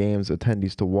allow games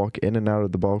attendees to walk in and out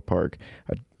of the ballpark.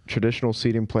 A traditional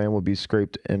seating plan will be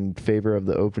scraped in favor of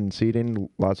the open seating,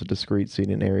 lots of discrete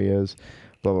seating areas,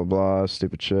 blah, blah, blah,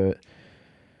 stupid shit.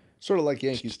 sort of like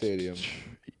Yankee Stadium.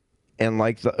 And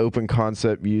like the open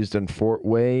concept used in Fort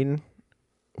Wayne,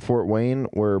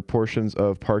 where portions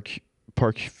of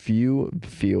Parkview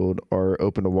Field are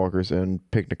open to walkers and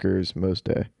picnickers most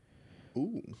day.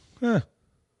 Ooh. Huh.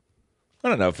 I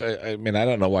don't know. I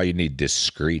don't know why you need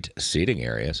discrete seating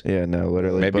areas. Yeah, no,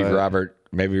 literally. Maybe but Robert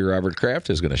Kraft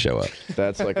is going to show up.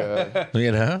 That's like a.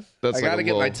 That's I got to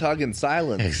get my tug in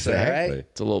silence. Exactly. Right?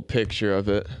 It's a little picture of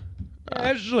it.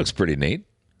 It looks pretty neat.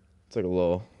 It's like a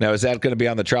little. Now, is that going to be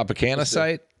on the Tropicana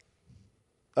site?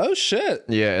 Oh, shit.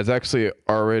 Yeah, it's actually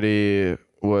already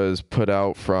was put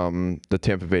out from the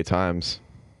Tampa Bay Times.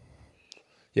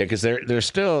 Yeah, because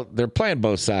they're playing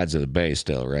both sides of the bay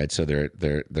still, right? So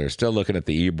they're still looking at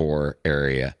the Ybor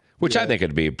area, which I think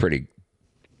would be a pretty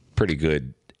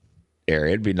good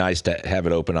area. It'd be nice to have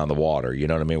it open on the water. You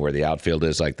know what I mean? Where the outfield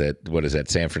is, like that. What is that?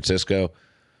 San Francisco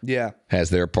Yeah, has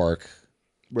their park.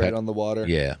 right on the water.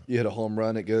 Yeah. You hit a home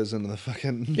run, it goes into the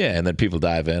fucking. Yeah, and then people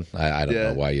dive in. I don't Yeah.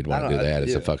 know why you'd want I to do don't- that.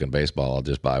 It's a yeah. fucking baseball. I'll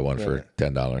just buy one for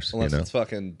 $10. Unless you know? it's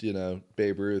fucking,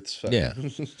 Babe Ruth's. Fucking, Yeah.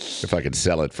 If I could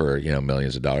sell it for,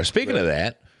 millions of dollars. Speaking of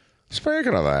that,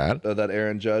 that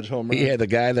Aaron Judge home run. yeah, the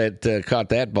guy that caught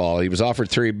that ball, he was offered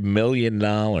 $3 million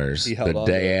He held the on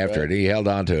to day it, after right? it. He held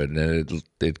on to it, and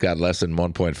it got less than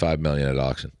 $1.5 million at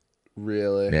auction.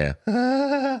 Really?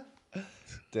 Yeah.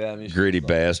 Damn, you should- Greedy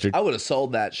bastard. I would have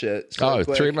sold that shit. So Oh,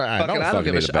 quick. $3 million. I Fucking, don't I don't fucking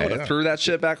give a need shit. to I pay would it. have threw that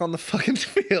shit back on the fucking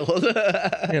field.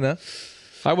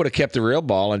 I would have kept the real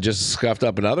ball and just scuffed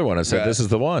up another one and said, Right. "This is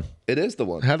the one." It is the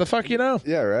one. How the fuck you know?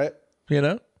 Yeah, right. You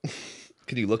know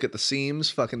Can you look at the seams?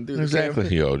 Fucking do the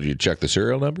exactly. You check the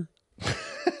serial number.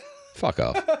 Fuck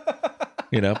off.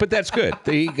 But that's good.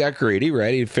 He got greedy,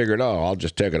 right? He figured, oh, I'll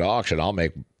just take it to auction. I'll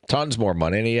make tons more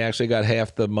money, and he actually got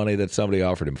half the money that somebody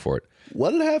offered him for it.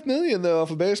 $1.5 million though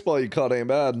off of baseball you caught ain't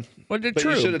bad. Well, But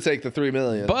true. you should have taken the $3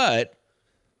 million. But,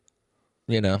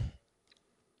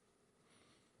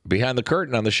 behind the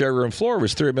curtain on the showroom floor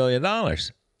was $3 million.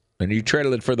 And you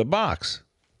traded it for the box.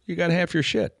 You got half your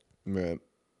shit, Right.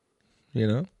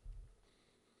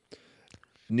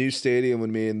 New stadium would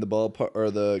mean the ballpark or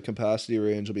the capacity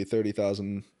range will be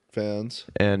 30,000 fans.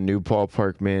 And new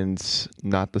ballpark means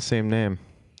not the same name.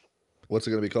 What's it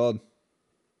going to be called?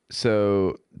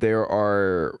 So there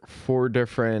are 4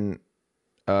 different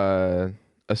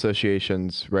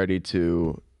associations ready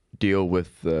to deal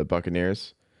with the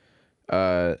Buccaneers.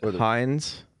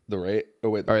 Heinz, The rate? Oh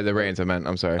wait. or the Reigns.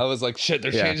 I'm sorry. I was like, shit,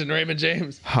 they're Yeah. changing Raymond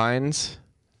James. Heinz,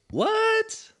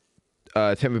 What?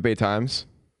 Tampa Bay Times,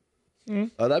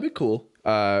 Oh, that'd be cool.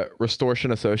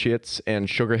 Restoration Associates, and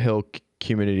Sugar Hill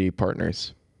Community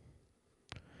Partners.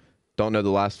 Don't know the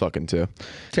last fucking 2.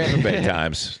 Tampa Bay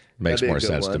Times makes That'd be a more good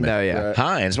sense to one. me. No, yeah. Right.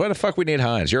 Heinz, why the fuck we need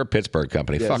Heinz? You're a Pittsburgh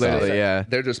company. Fuck off. literally, yeah.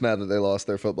 They're just mad that they lost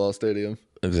their football stadium.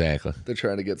 Exactly. They're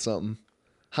trying to get something.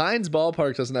 Heinz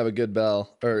Ballpark doesn't have a good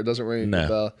bell, or it doesn't ring a No. good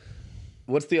bell.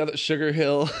 What's the other? Sugar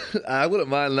Hill. I wouldn't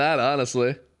mind that,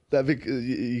 honestly. That'd be.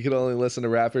 You can only listen to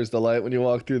Rapper's Delight when you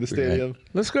walk through the stadium.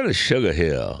 Let's go to Sugar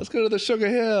Hill. Let's go to the Sugar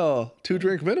Hill. 2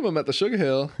 drink minimum at the Sugar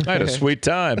Hill. I had a sweet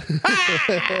time.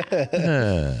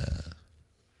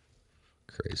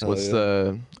 Crazy. What's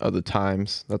the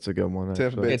Times? That's a good one. Tampa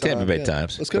actually. Bay, Yeah, Tampa Bay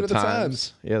Times. Let's go to the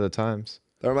Times. Yeah, the Times.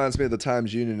 That reminds me of the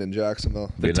Times Union in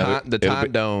Jacksonville. Be another- The it'll Time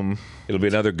be- Dome. It'll be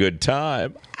another good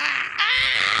time.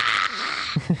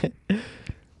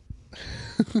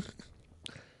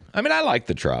 I mean, I like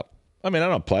the Trop. I mean, I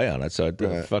don't play on it, so the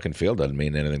Right. fucking field doesn't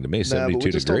mean anything to me. Nah, 72 but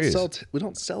we just degrees. don't sell. We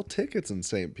don't sell tickets in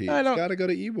St. Pete. I don't- Got to go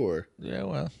to Ybor. Yeah,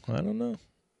 well, I don't know.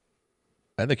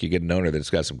 I think you get an owner that's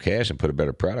got some cash and put a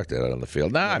better product out on the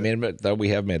field. Nah, I mean, but though we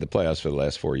have made the playoffs for the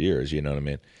last 4 years, you know what I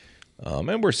mean?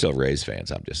 And we're still Rays fans.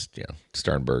 I'm just,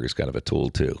 Sternberg is kind of a tool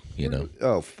too,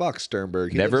 Oh fuck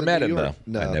Sternberg. He Never lives in met New him, York.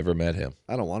 though. No, I never met him.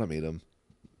 I don't want to meet him.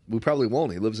 We probably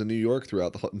won't. He lives in New York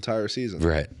throughout the entire season.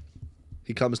 Right.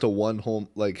 He comes to one home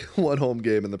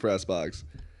game in the press box.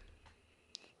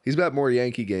 He's got more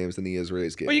Yankee games than he is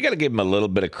Rays games. Well, you got to give him a little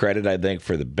bit of credit, I think,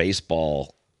 for the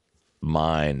baseball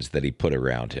minds that he put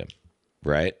around him,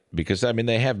 right? Because, I mean,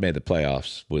 they have made the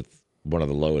playoffs with one of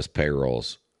the lowest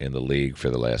payrolls in the league for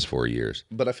the last 4 years.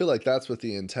 But I feel like that's with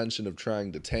the intention of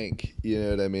trying to tank. You know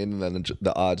what I mean? And then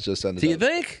the odds just ended Do you up.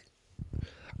 think?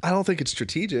 I don't think it's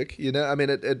strategic. I mean,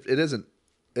 it isn't.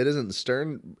 It isn't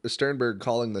Sternberg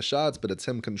calling the shots, but it's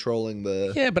him controlling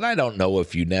the. Yeah, but I don't know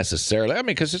if you necessarily. I mean,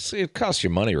 because it costs you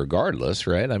money regardless,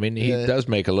 right? I mean, he does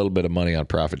make a little bit of money on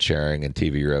profit sharing and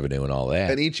TV revenue and all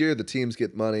that. And each year the teams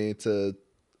get money to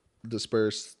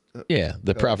disperse. Yeah,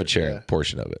 the profit sharing yeah.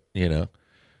 portion of it,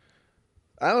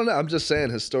 I don't know. I'm just saying,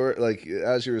 historic. Like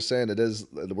as you were saying, it is.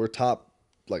 We're top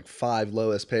 5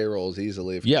 lowest payrolls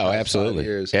easily. For the Yeah, past 5 absolutely.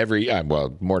 years.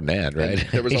 Well, more than that, right?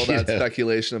 There was all that Yeah.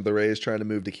 speculation of the Rays trying to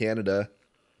move to Canada.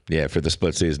 Yeah, for the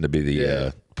split season to be the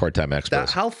Yeah. part-time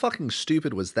Expos. How fucking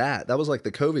stupid was that? That was like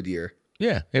the COVID year.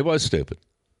 Yeah, it was stupid.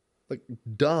 Like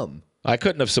dumb. I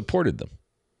couldn't have supported them.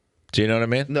 Do you know what I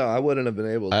mean? No, I wouldn't have been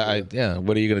able to. Yeah.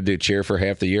 What are you going to do? Cheer for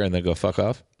half the year and then go fuck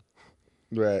off?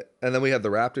 Right. And then we had the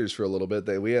Raptors for a little bit.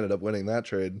 We ended up winning that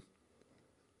trade.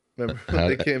 Remember when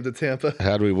they came to Tampa?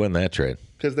 How do we win that trade?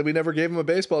 Because we never gave them a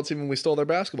baseball team and we stole their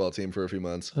basketball team for a few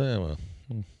months. Yeah, well,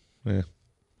 yeah.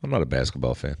 I'm not a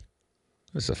basketball fan.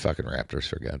 It's the fucking Raptors,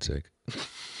 for God's sake.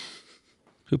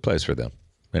 Who plays for them?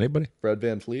 Anybody? Fred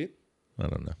Van Fleet, I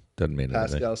don't know. Doesn't mean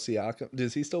anything. Pascal Siakam.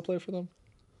 Does he still play for them?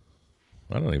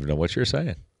 I don't even know what you're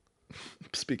saying.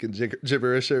 Speaking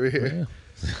gibberish over here.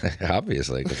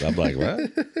 Obviously, because I'm like, what?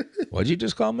 What'd you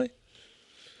just call me?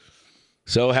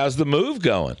 So how's the move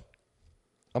going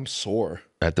I'm sore.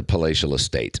 at the palatial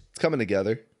estate? It's coming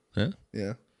together. Huh?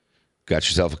 Yeah. Got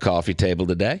yourself a coffee table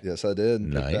today? Yes, I did.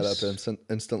 Picked that Nice. up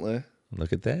instantly.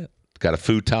 Look at that. Got a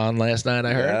futon last night,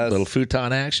 I heard. Yes. Little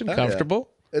futon action. Oh, yeah. Comfortable.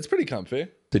 It's pretty comfy.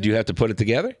 Did you have to put it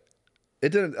together? It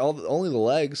didn't. Only the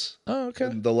legs. Oh, okay.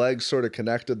 And the legs sort of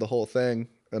connected the whole thing,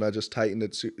 and I just tightened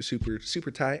it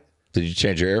super tight. Did you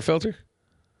change your air filter?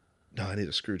 No, I need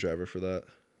a screwdriver for that.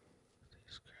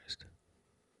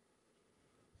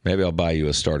 Maybe I'll buy you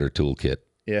a starter toolkit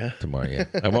Yeah. tomorrow. Yeah.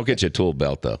 I won't get you a tool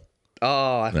belt, though.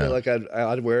 Oh, I feel No. like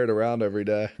I'd wear it around every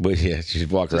day. But yeah, you should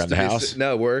walk around the Just to be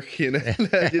house. no work. You know,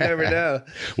 you never know.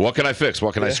 What can I fix?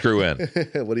 What can I screw in?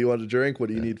 What do you want to drink? What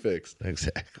do you need fixed?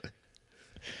 Exactly.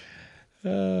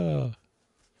 Oh.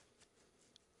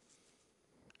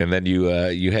 And then you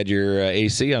had your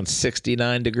AC on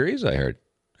 69 degrees, I heard.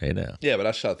 Hey, now. Yeah, but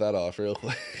I shut that off real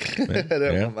quick. I didn't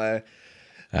Yeah. want my.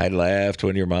 I laughed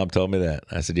when your mom told me that.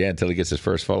 I said, yeah, until he gets his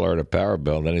first Florida power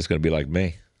bill, then he's going to be like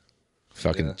me.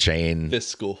 Fucking chain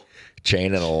Fiscal.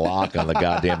 and a lock on the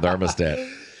goddamn thermostat.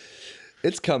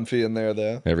 It's comfy in there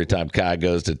though. Every time Kai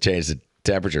goes to change the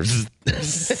temperature,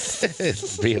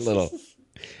 it's be a little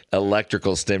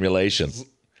electrical stimulation,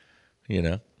 you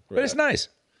know? But it's nice.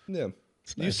 Yeah,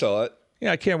 you saw it.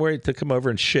 Yeah, I can't wait to come over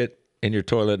and shit in your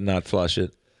toilet and not flush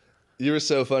it. You were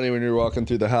so funny when you were walking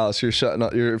through the house.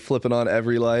 You're flipping on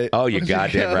every light. Oh, you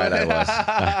goddamn right I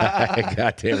was.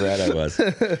 Goddamn right I was.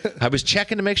 I was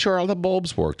checking to make sure all the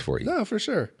bulbs worked for you. No, for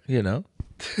sure. You know?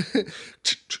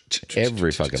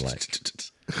 Every fucking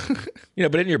light. You know,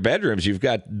 but in your bedrooms, you've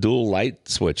got dual light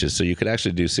switches, so you could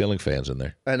actually do ceiling fans in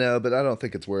there. I know, but I don't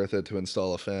think it's worth it to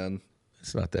install a fan.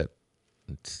 It's not that.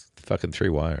 It's fucking 3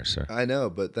 wires, sir. I know,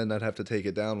 but then I'd have to take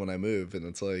it down when I move, and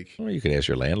it's like, Well, you could ask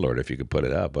your landlord if you could put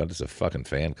it up. What does a fucking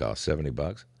fan cost?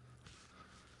 $70?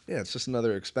 yeah, it's just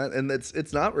another expense, and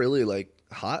it's not really like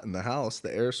hot in the house.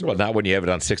 The air sort Well, of. not when you have it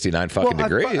on 69 fucking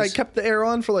degrees. I kept the air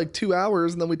on for like 2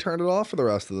 hours, and then we turned it off for the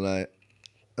rest of the night,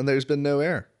 and there's been no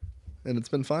air, and it's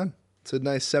been fine. It's a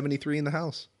nice 73 in the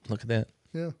house. Look at that.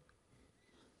 Yeah,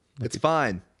 it's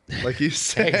fine. Like you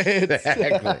said,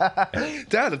 Exactly.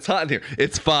 Dad, it's hot in here.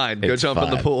 It's fine. Go It's jump in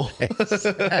the fine. pool.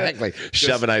 Exactly.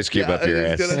 Shove an ice cube Yeah, up your I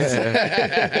ass. was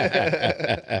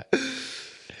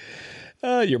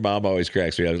gonna Your mom always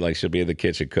cracks me up. Like she'll be in the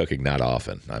kitchen cooking. Not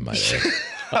often, I might add.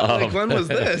 like, when was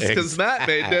this? Because Matt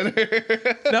made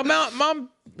dinner. No, Mom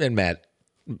and Matt.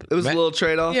 It was Matt- a little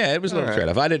trade-off. Yeah, it was a little All right.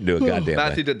 trade-off. I didn't do a goddamn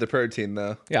Matthew thing. did the protein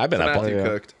though. Yeah, I've been So up all Matthew yeah.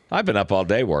 cooked. I've been up all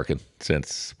day working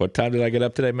since. What time did I get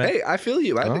up today, Matt? Hey, I feel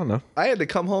you. I don't know. I had to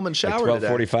come home and shower today.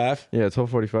 12:45. Yeah,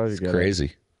 12:45. You got it.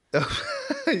 Crazy.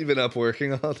 You've been up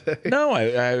working all day. No,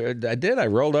 I did. I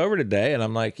rolled over today, and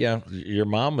I'm like, yeah, your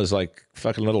mom was like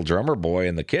fucking little drummer boy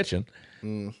in the kitchen,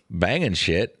 banging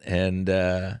shit, and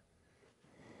I'm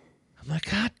like,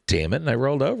 God damn it! And I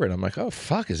rolled over, and I'm like, oh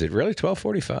fuck, is it really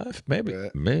 12:45?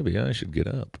 Right. Maybe I should get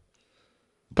up.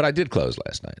 But I did close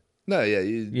last night. No, yeah,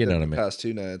 you You know did what I the mean. past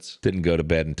 2 nights. Didn't go to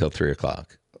bed until 3:00.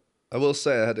 I will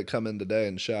say I had to come in today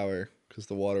and shower because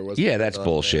the water wasn't. Yeah, that's on.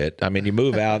 bullshit. I mean, you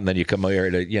move out and then you come over here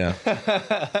to, you know.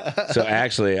 So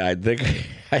actually, I think,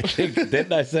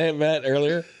 didn't I say it, Matt,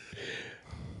 earlier?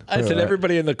 I said,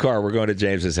 everybody in the car, we're going to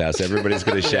James's house. Everybody's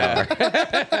going to shower.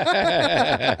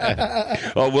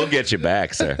 Oh, we'll get you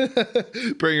back, sir.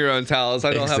 Bring your own towels.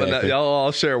 I don't have enough. Exactly. Y'all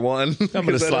all share one. I'm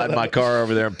going to slide my car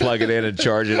over there and plug it in and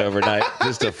charge it overnight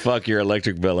just to fuck your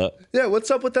electric bill up. Yeah,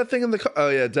 what's up with that thing in the car? Oh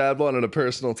yeah, Dad wanted a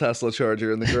personal Tesla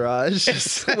charger in the garage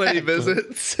when he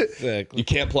visits. Exactly. You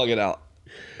can't plug it out.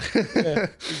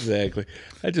 Exactly.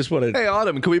 I just wanted. Hey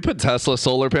Autumn, can we put Tesla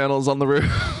solar panels on the roof?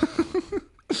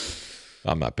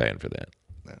 I'm not paying for that.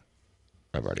 No.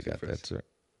 I've already got that, sir.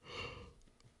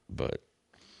 But.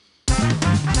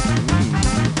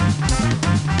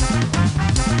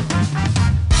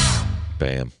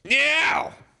 Bam.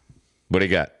 Yeah. What do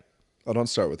you got? Oh, don't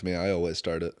start with me. I always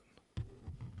start it.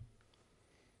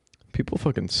 People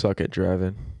fucking suck at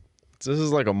driving. This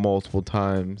is like a multiple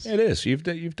times. It is. You've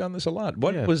done this a lot.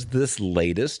 What Yeah. was this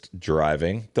latest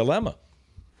driving dilemma?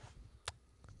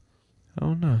 I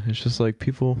don't know. It's just like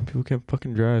people can't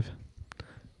fucking drive.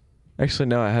 Actually,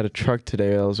 no. I had a truck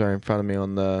today that was right in front of me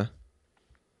on the.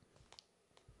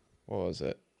 What was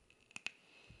it?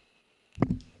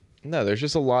 No, there's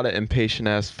just a lot of impatient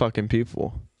ass fucking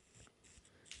people.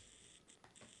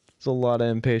 There's a lot of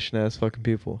impatient ass fucking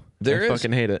people. There I is.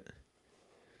 fucking hate it.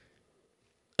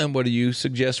 And what do you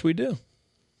suggest we do?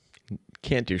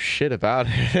 Can't do shit about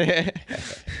it.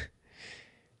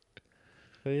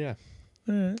 But yeah.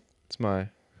 It's my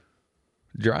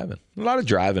Driving. A lot of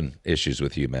driving issues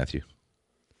with you, Matthew.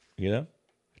 You know?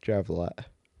 I drive a lot.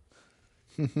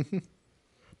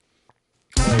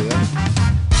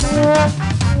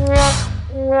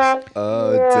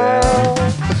 Oh,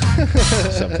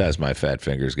 damn. Sometimes my fat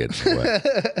fingers get in the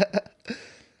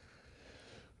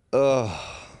way.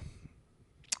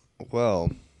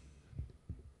 Well,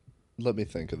 let me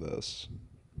think of this.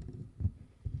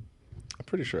 I'm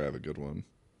pretty sure I have a good one.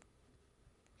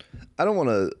 I don't want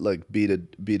to like beat a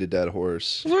dead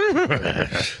horse.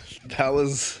 That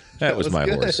was my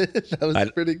good. horse. That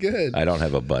was pretty good. I don't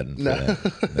have a button for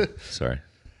that. No, sorry.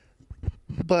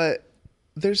 But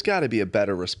there's got to be a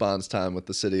better response time with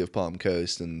the city of Palm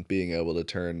Coast and being able to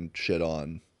turn shit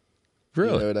on.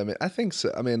 Really? You know what I mean? I think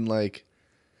so. I mean, like,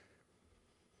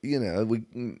 you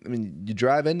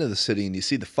drive into the city and you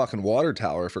see the fucking water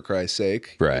tower, for Christ's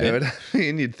sake. Right. You know what I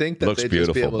mean? You'd think that Looks they'd just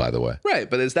be beautiful, able by the way. Right.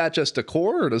 But is that just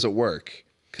decor or does it work?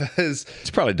 Because, It's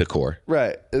probably decor.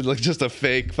 right. It's like just a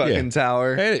fake fucking Yeah.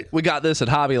 tower. Hey. We got this at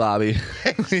Hobby Lobby.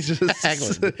 We just,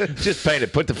 Just paint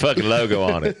it. Put the fucking logo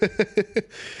on it.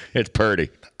 It's pretty.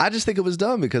 I just think it was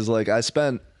dumb because like I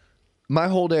spent my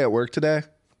whole day at work today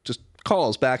just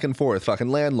calls back and forth, fucking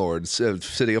landlords,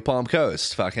 city of Palm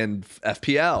Coast, fucking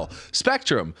FPL,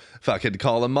 Spectrum, fucking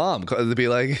call them mom, to be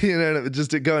like, you know,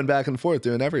 just going back and forth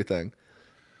doing everything.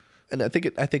 And I think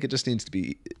it just needs to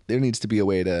be, there needs to be a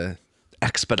way to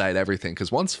expedite everything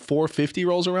because once 450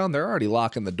 rolls around, they're already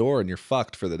locking the door and you're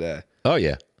fucked for the day. Oh,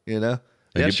 yeah. You know,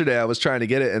 And yesterday I was trying to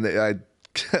get it and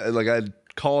I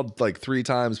called like 3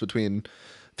 times between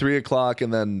 3 o'clock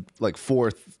and then like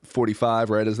 4:45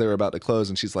 right as they were about to close.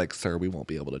 And she's like, sir, we won't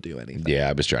be able to do anything. Yeah,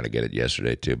 I was trying to get it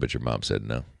yesterday, too, but your mom said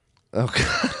no. Okay.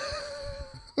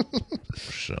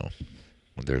 So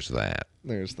there's that.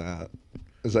 There's that.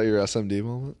 Is that your SMD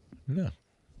moment? No.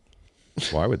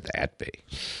 Why would that be?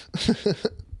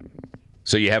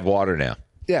 So you have water now.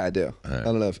 Yeah, I do. I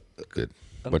don't know if Good.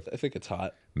 I think it's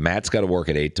hot Matt's got to work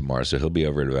at 8 tomorrow, so he'll be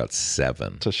over at about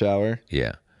 7. to shower.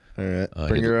 Yeah. All right.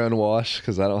 Bring your own wash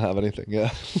because I don't have anything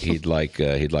yet. He'd like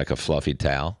a fluffy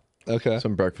towel. Okay.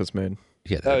 Some breakfast made.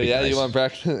 Yeah. Oh that'd be yeah, nice. you want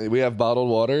breakfast? We have bottled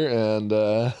water and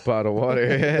Bottle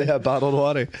water. yeah, bottled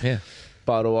water. Yeah.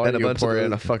 Bottle water. And a You bunch pour of it in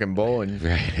the- a fucking bowl and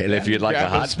Right. And if you'd like a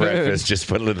Grab a hot spoon. breakfast, just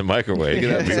put it in the microwave.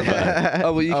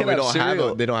 Oh well, you can we have don't cereal.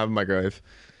 have they don't have a microwave.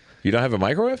 You don't have a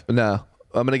microwave? No,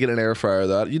 I'm gonna get an air fryer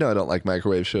though. You know I don't like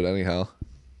microwave shit anyhow.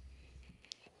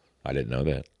 I didn't know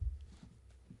that.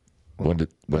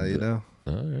 Now you know.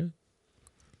 All right.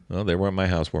 Well, they were at my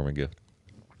housewarming gift.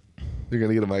 You're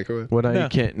gonna get a microwave. Well, now No. you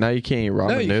can't. Now you can't eat ramen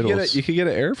No, you noodles. could get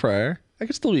an air fryer. I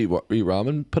could still eat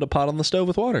ramen. Put a pot on the stove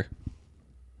with water.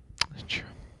 True.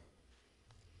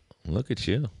 Look at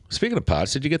you. Speaking of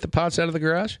pots, did you get the pots out of the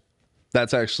garage?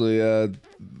 That's actually the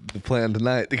plan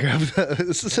tonight to grab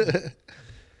those.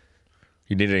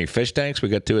 You need any fish tanks? We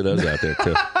got 2 of those out there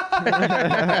too.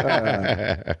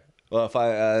 Well, if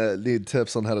I need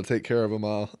tips on how to take care of them,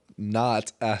 I'll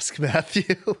not ask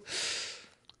Matthew.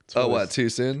 Oh, what? Too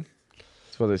soon?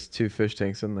 That's why there's 2 fish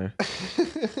tanks in there.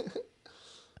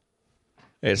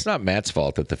 Hey, it's not Matt's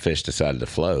fault that the fish decided to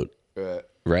float, Right.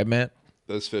 right, Matt?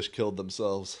 Those fish killed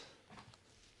themselves.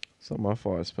 It's not my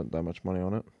fault. I spent that much money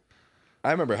on it.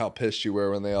 I remember how pissed you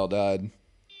were when they all died.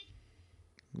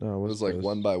 No, It was like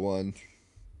one by one.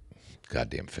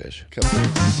 Goddamn fish. Kept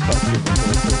getting sucked in the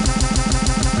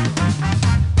filter.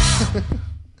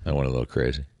 I went a little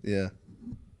crazy. Yeah.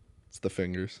 It's the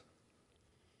fingers.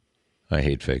 I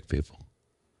hate fake people.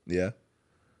 Yeah.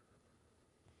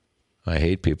 I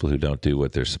hate people who don't do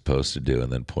what they're supposed to do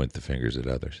and then point the fingers at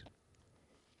others.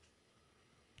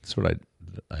 That's what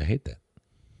I hate that.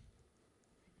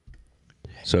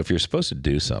 So if you're supposed to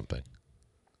do something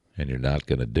and you're not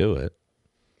going to do it,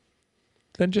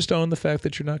 then just own the fact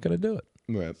that you're not going to do it,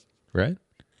 Right. right?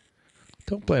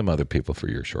 Don't blame other people for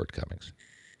your shortcomings.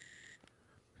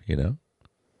 You know?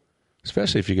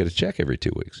 Especially if you get a check every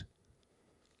 2 weeks.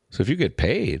 So if you get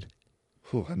paid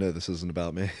Whew, I know this isn't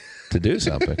about me. to do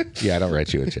something, yeah, I don't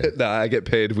write you a check. No, I get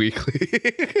paid weekly.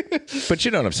 But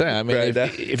you know what I'm saying? I mean,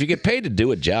 Right. if you get paid to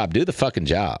do a job, do the fucking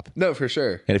job. No, for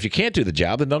sure. And if you can't do the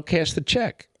job, then don't cash the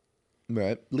check.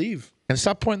 Right. Leave. And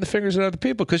stop pointing the fingers at other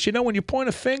people. Because you know, when you point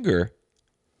a finger,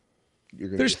 You're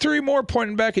gonna there's 3 more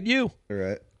pointing back at you. get,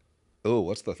 right. Oh,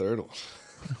 what's the third one?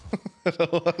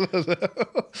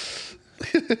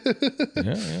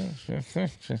 Yeah.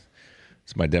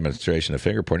 It's my demonstration of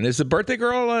finger pointing. Is the birthday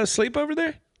girl asleep over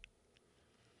there?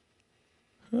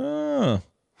 Oh.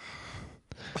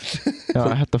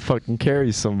 I have to fucking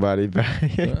carry somebody back.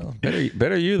 Well,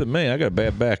 better you than me. I got a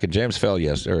bad back, and James fell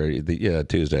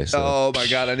Tuesday. So. Oh my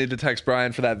god, I need to text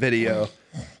Brian for that video.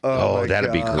 Oh, my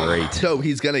that'd be God. great. No,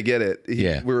 he's gonna get it.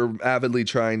 Yeah. We're avidly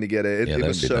trying to get it. Yeah, It that'd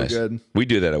was be so nice. good. We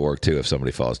do that at work too. If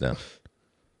somebody falls down,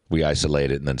 we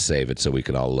isolate it and then save it so we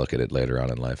can all look at it later on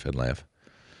in life and laugh.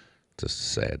 It's a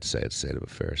sad state of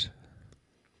affairs.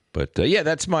 But yeah,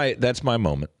 that's my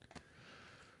moment.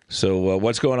 So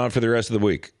what's going on for the rest of the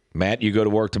week? Matt, you go to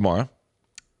work tomorrow.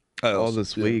 All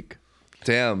this week.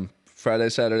 Damn. Friday,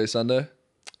 Saturday, Sunday.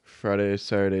 Friday,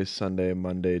 Saturday, Sunday,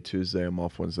 Monday, Tuesday. I'm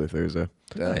off Wednesday, Thursday.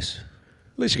 Damn. Nice.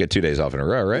 At least you get 2 days off in a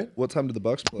row, right? What time do the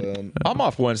Bucks play on? I'm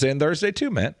off Wednesday and Thursday too,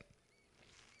 Matt.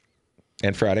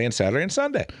 And Friday and Saturday and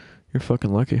Sunday. You're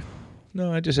fucking lucky.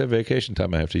 No, I just have vacation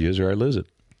time I have to use or I lose it.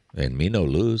 And me no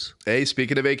lose. Hey,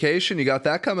 speaking of vacation, you got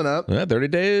that coming up. 30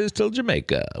 days till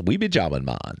Jamaica. We be jamming,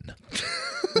 man.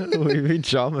 We be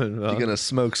jamming, man. You gonna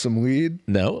smoke some weed?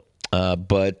 No,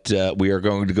 but we are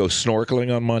going to go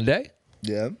snorkeling on Monday.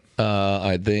 Yeah.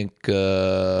 I think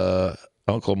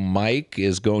Uncle Mike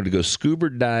is going to go scuba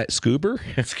diving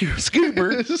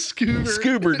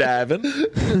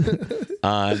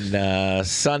on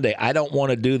Sunday. I don't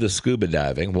want to do the scuba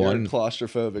diving. You're One,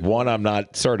 claustrophobic. one, I'm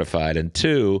not certified, and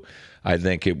two, I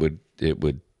think it would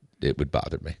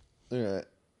bother me. All right.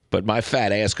 But my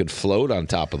fat ass could float on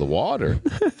top of the water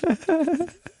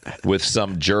with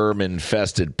some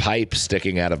germ-infested pipe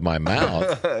sticking out of my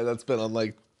mouth. That's been on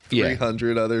like Yeah.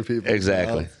 300 other people.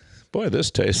 Exactly. Boy,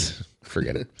 this tastes.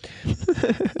 Forget it.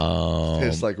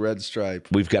 Tastes like Red Stripe.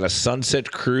 We've got a sunset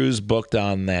cruise booked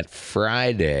on that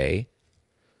Friday,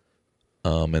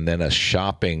 and then a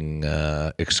shopping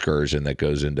excursion that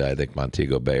goes into, I think,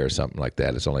 Montego Bay or something like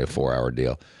that. It's only a 4-hour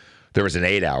deal. There was an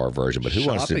 8-hour version, but who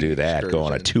wants to Shopping do that? Go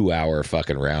on a excursion. 2-hour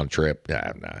fucking round trip?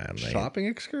 Shopping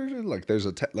excursion? Like there's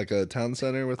a town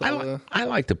center with all the. I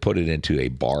like to put it into a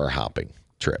bar hopping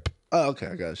trip. Oh, okay,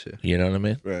 I got you. You know what I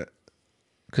mean? Right.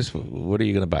 Because what are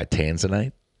you going to buy?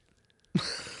 Tanzanite?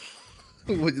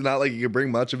 Well, not like you can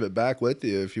bring much of it back with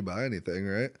you if you buy anything,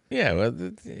 right? Yeah, well,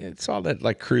 it's all that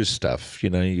like cruise stuff. You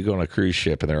know, you go on a cruise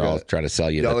ship and they're all trying to sell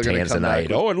you Y'all the are gonna come back Tanzanite.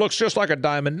 with- Oh, it looks just like a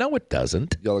diamond. No, it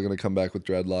doesn't. Y'all are gonna come back with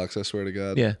dreadlocks. I swear to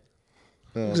God. Yeah,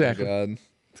 Oh, exactly. My God.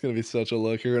 It's gonna be such a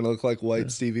look. You're gonna look like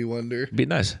white Stevie Wonder. Be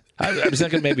nice. I was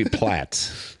thinking maybe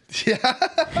plaits. Yeah.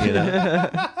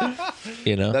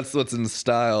 You know. That's what's in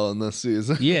style in this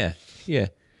season. Yeah, yeah.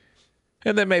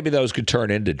 And then maybe those could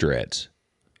turn into dreads.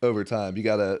 Over time, you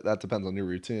gotta. That depends on your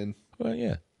routine. Well,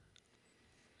 yeah.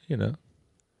 You know,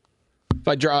 if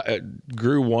I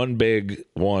grew one big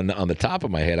one on the top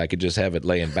of my head, I could just have it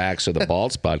laying back so the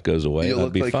bald spot goes away. You That'd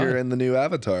look be like fine. you're in the new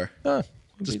Avatar. Huh,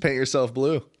 Just paint yourself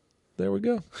blue. there we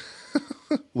go.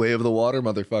 Way of the water,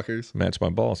 motherfuckers. Match my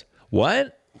balls.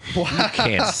 What? You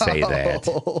can't say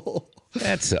that.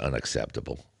 That's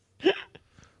unacceptable.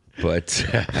 But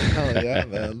Hell yeah,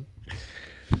 man.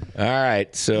 all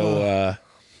right, so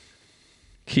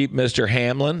keep Mr.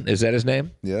 Hamlin, is that his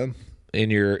name? Yeah. In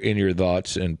your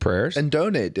thoughts and prayers. And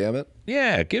donate, damn it.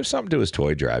 Yeah, give something to his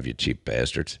toy drive, you cheap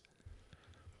bastards.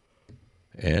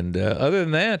 And other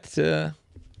than that,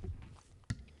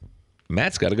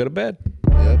 Matt's got to go to bed.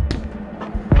 Yep.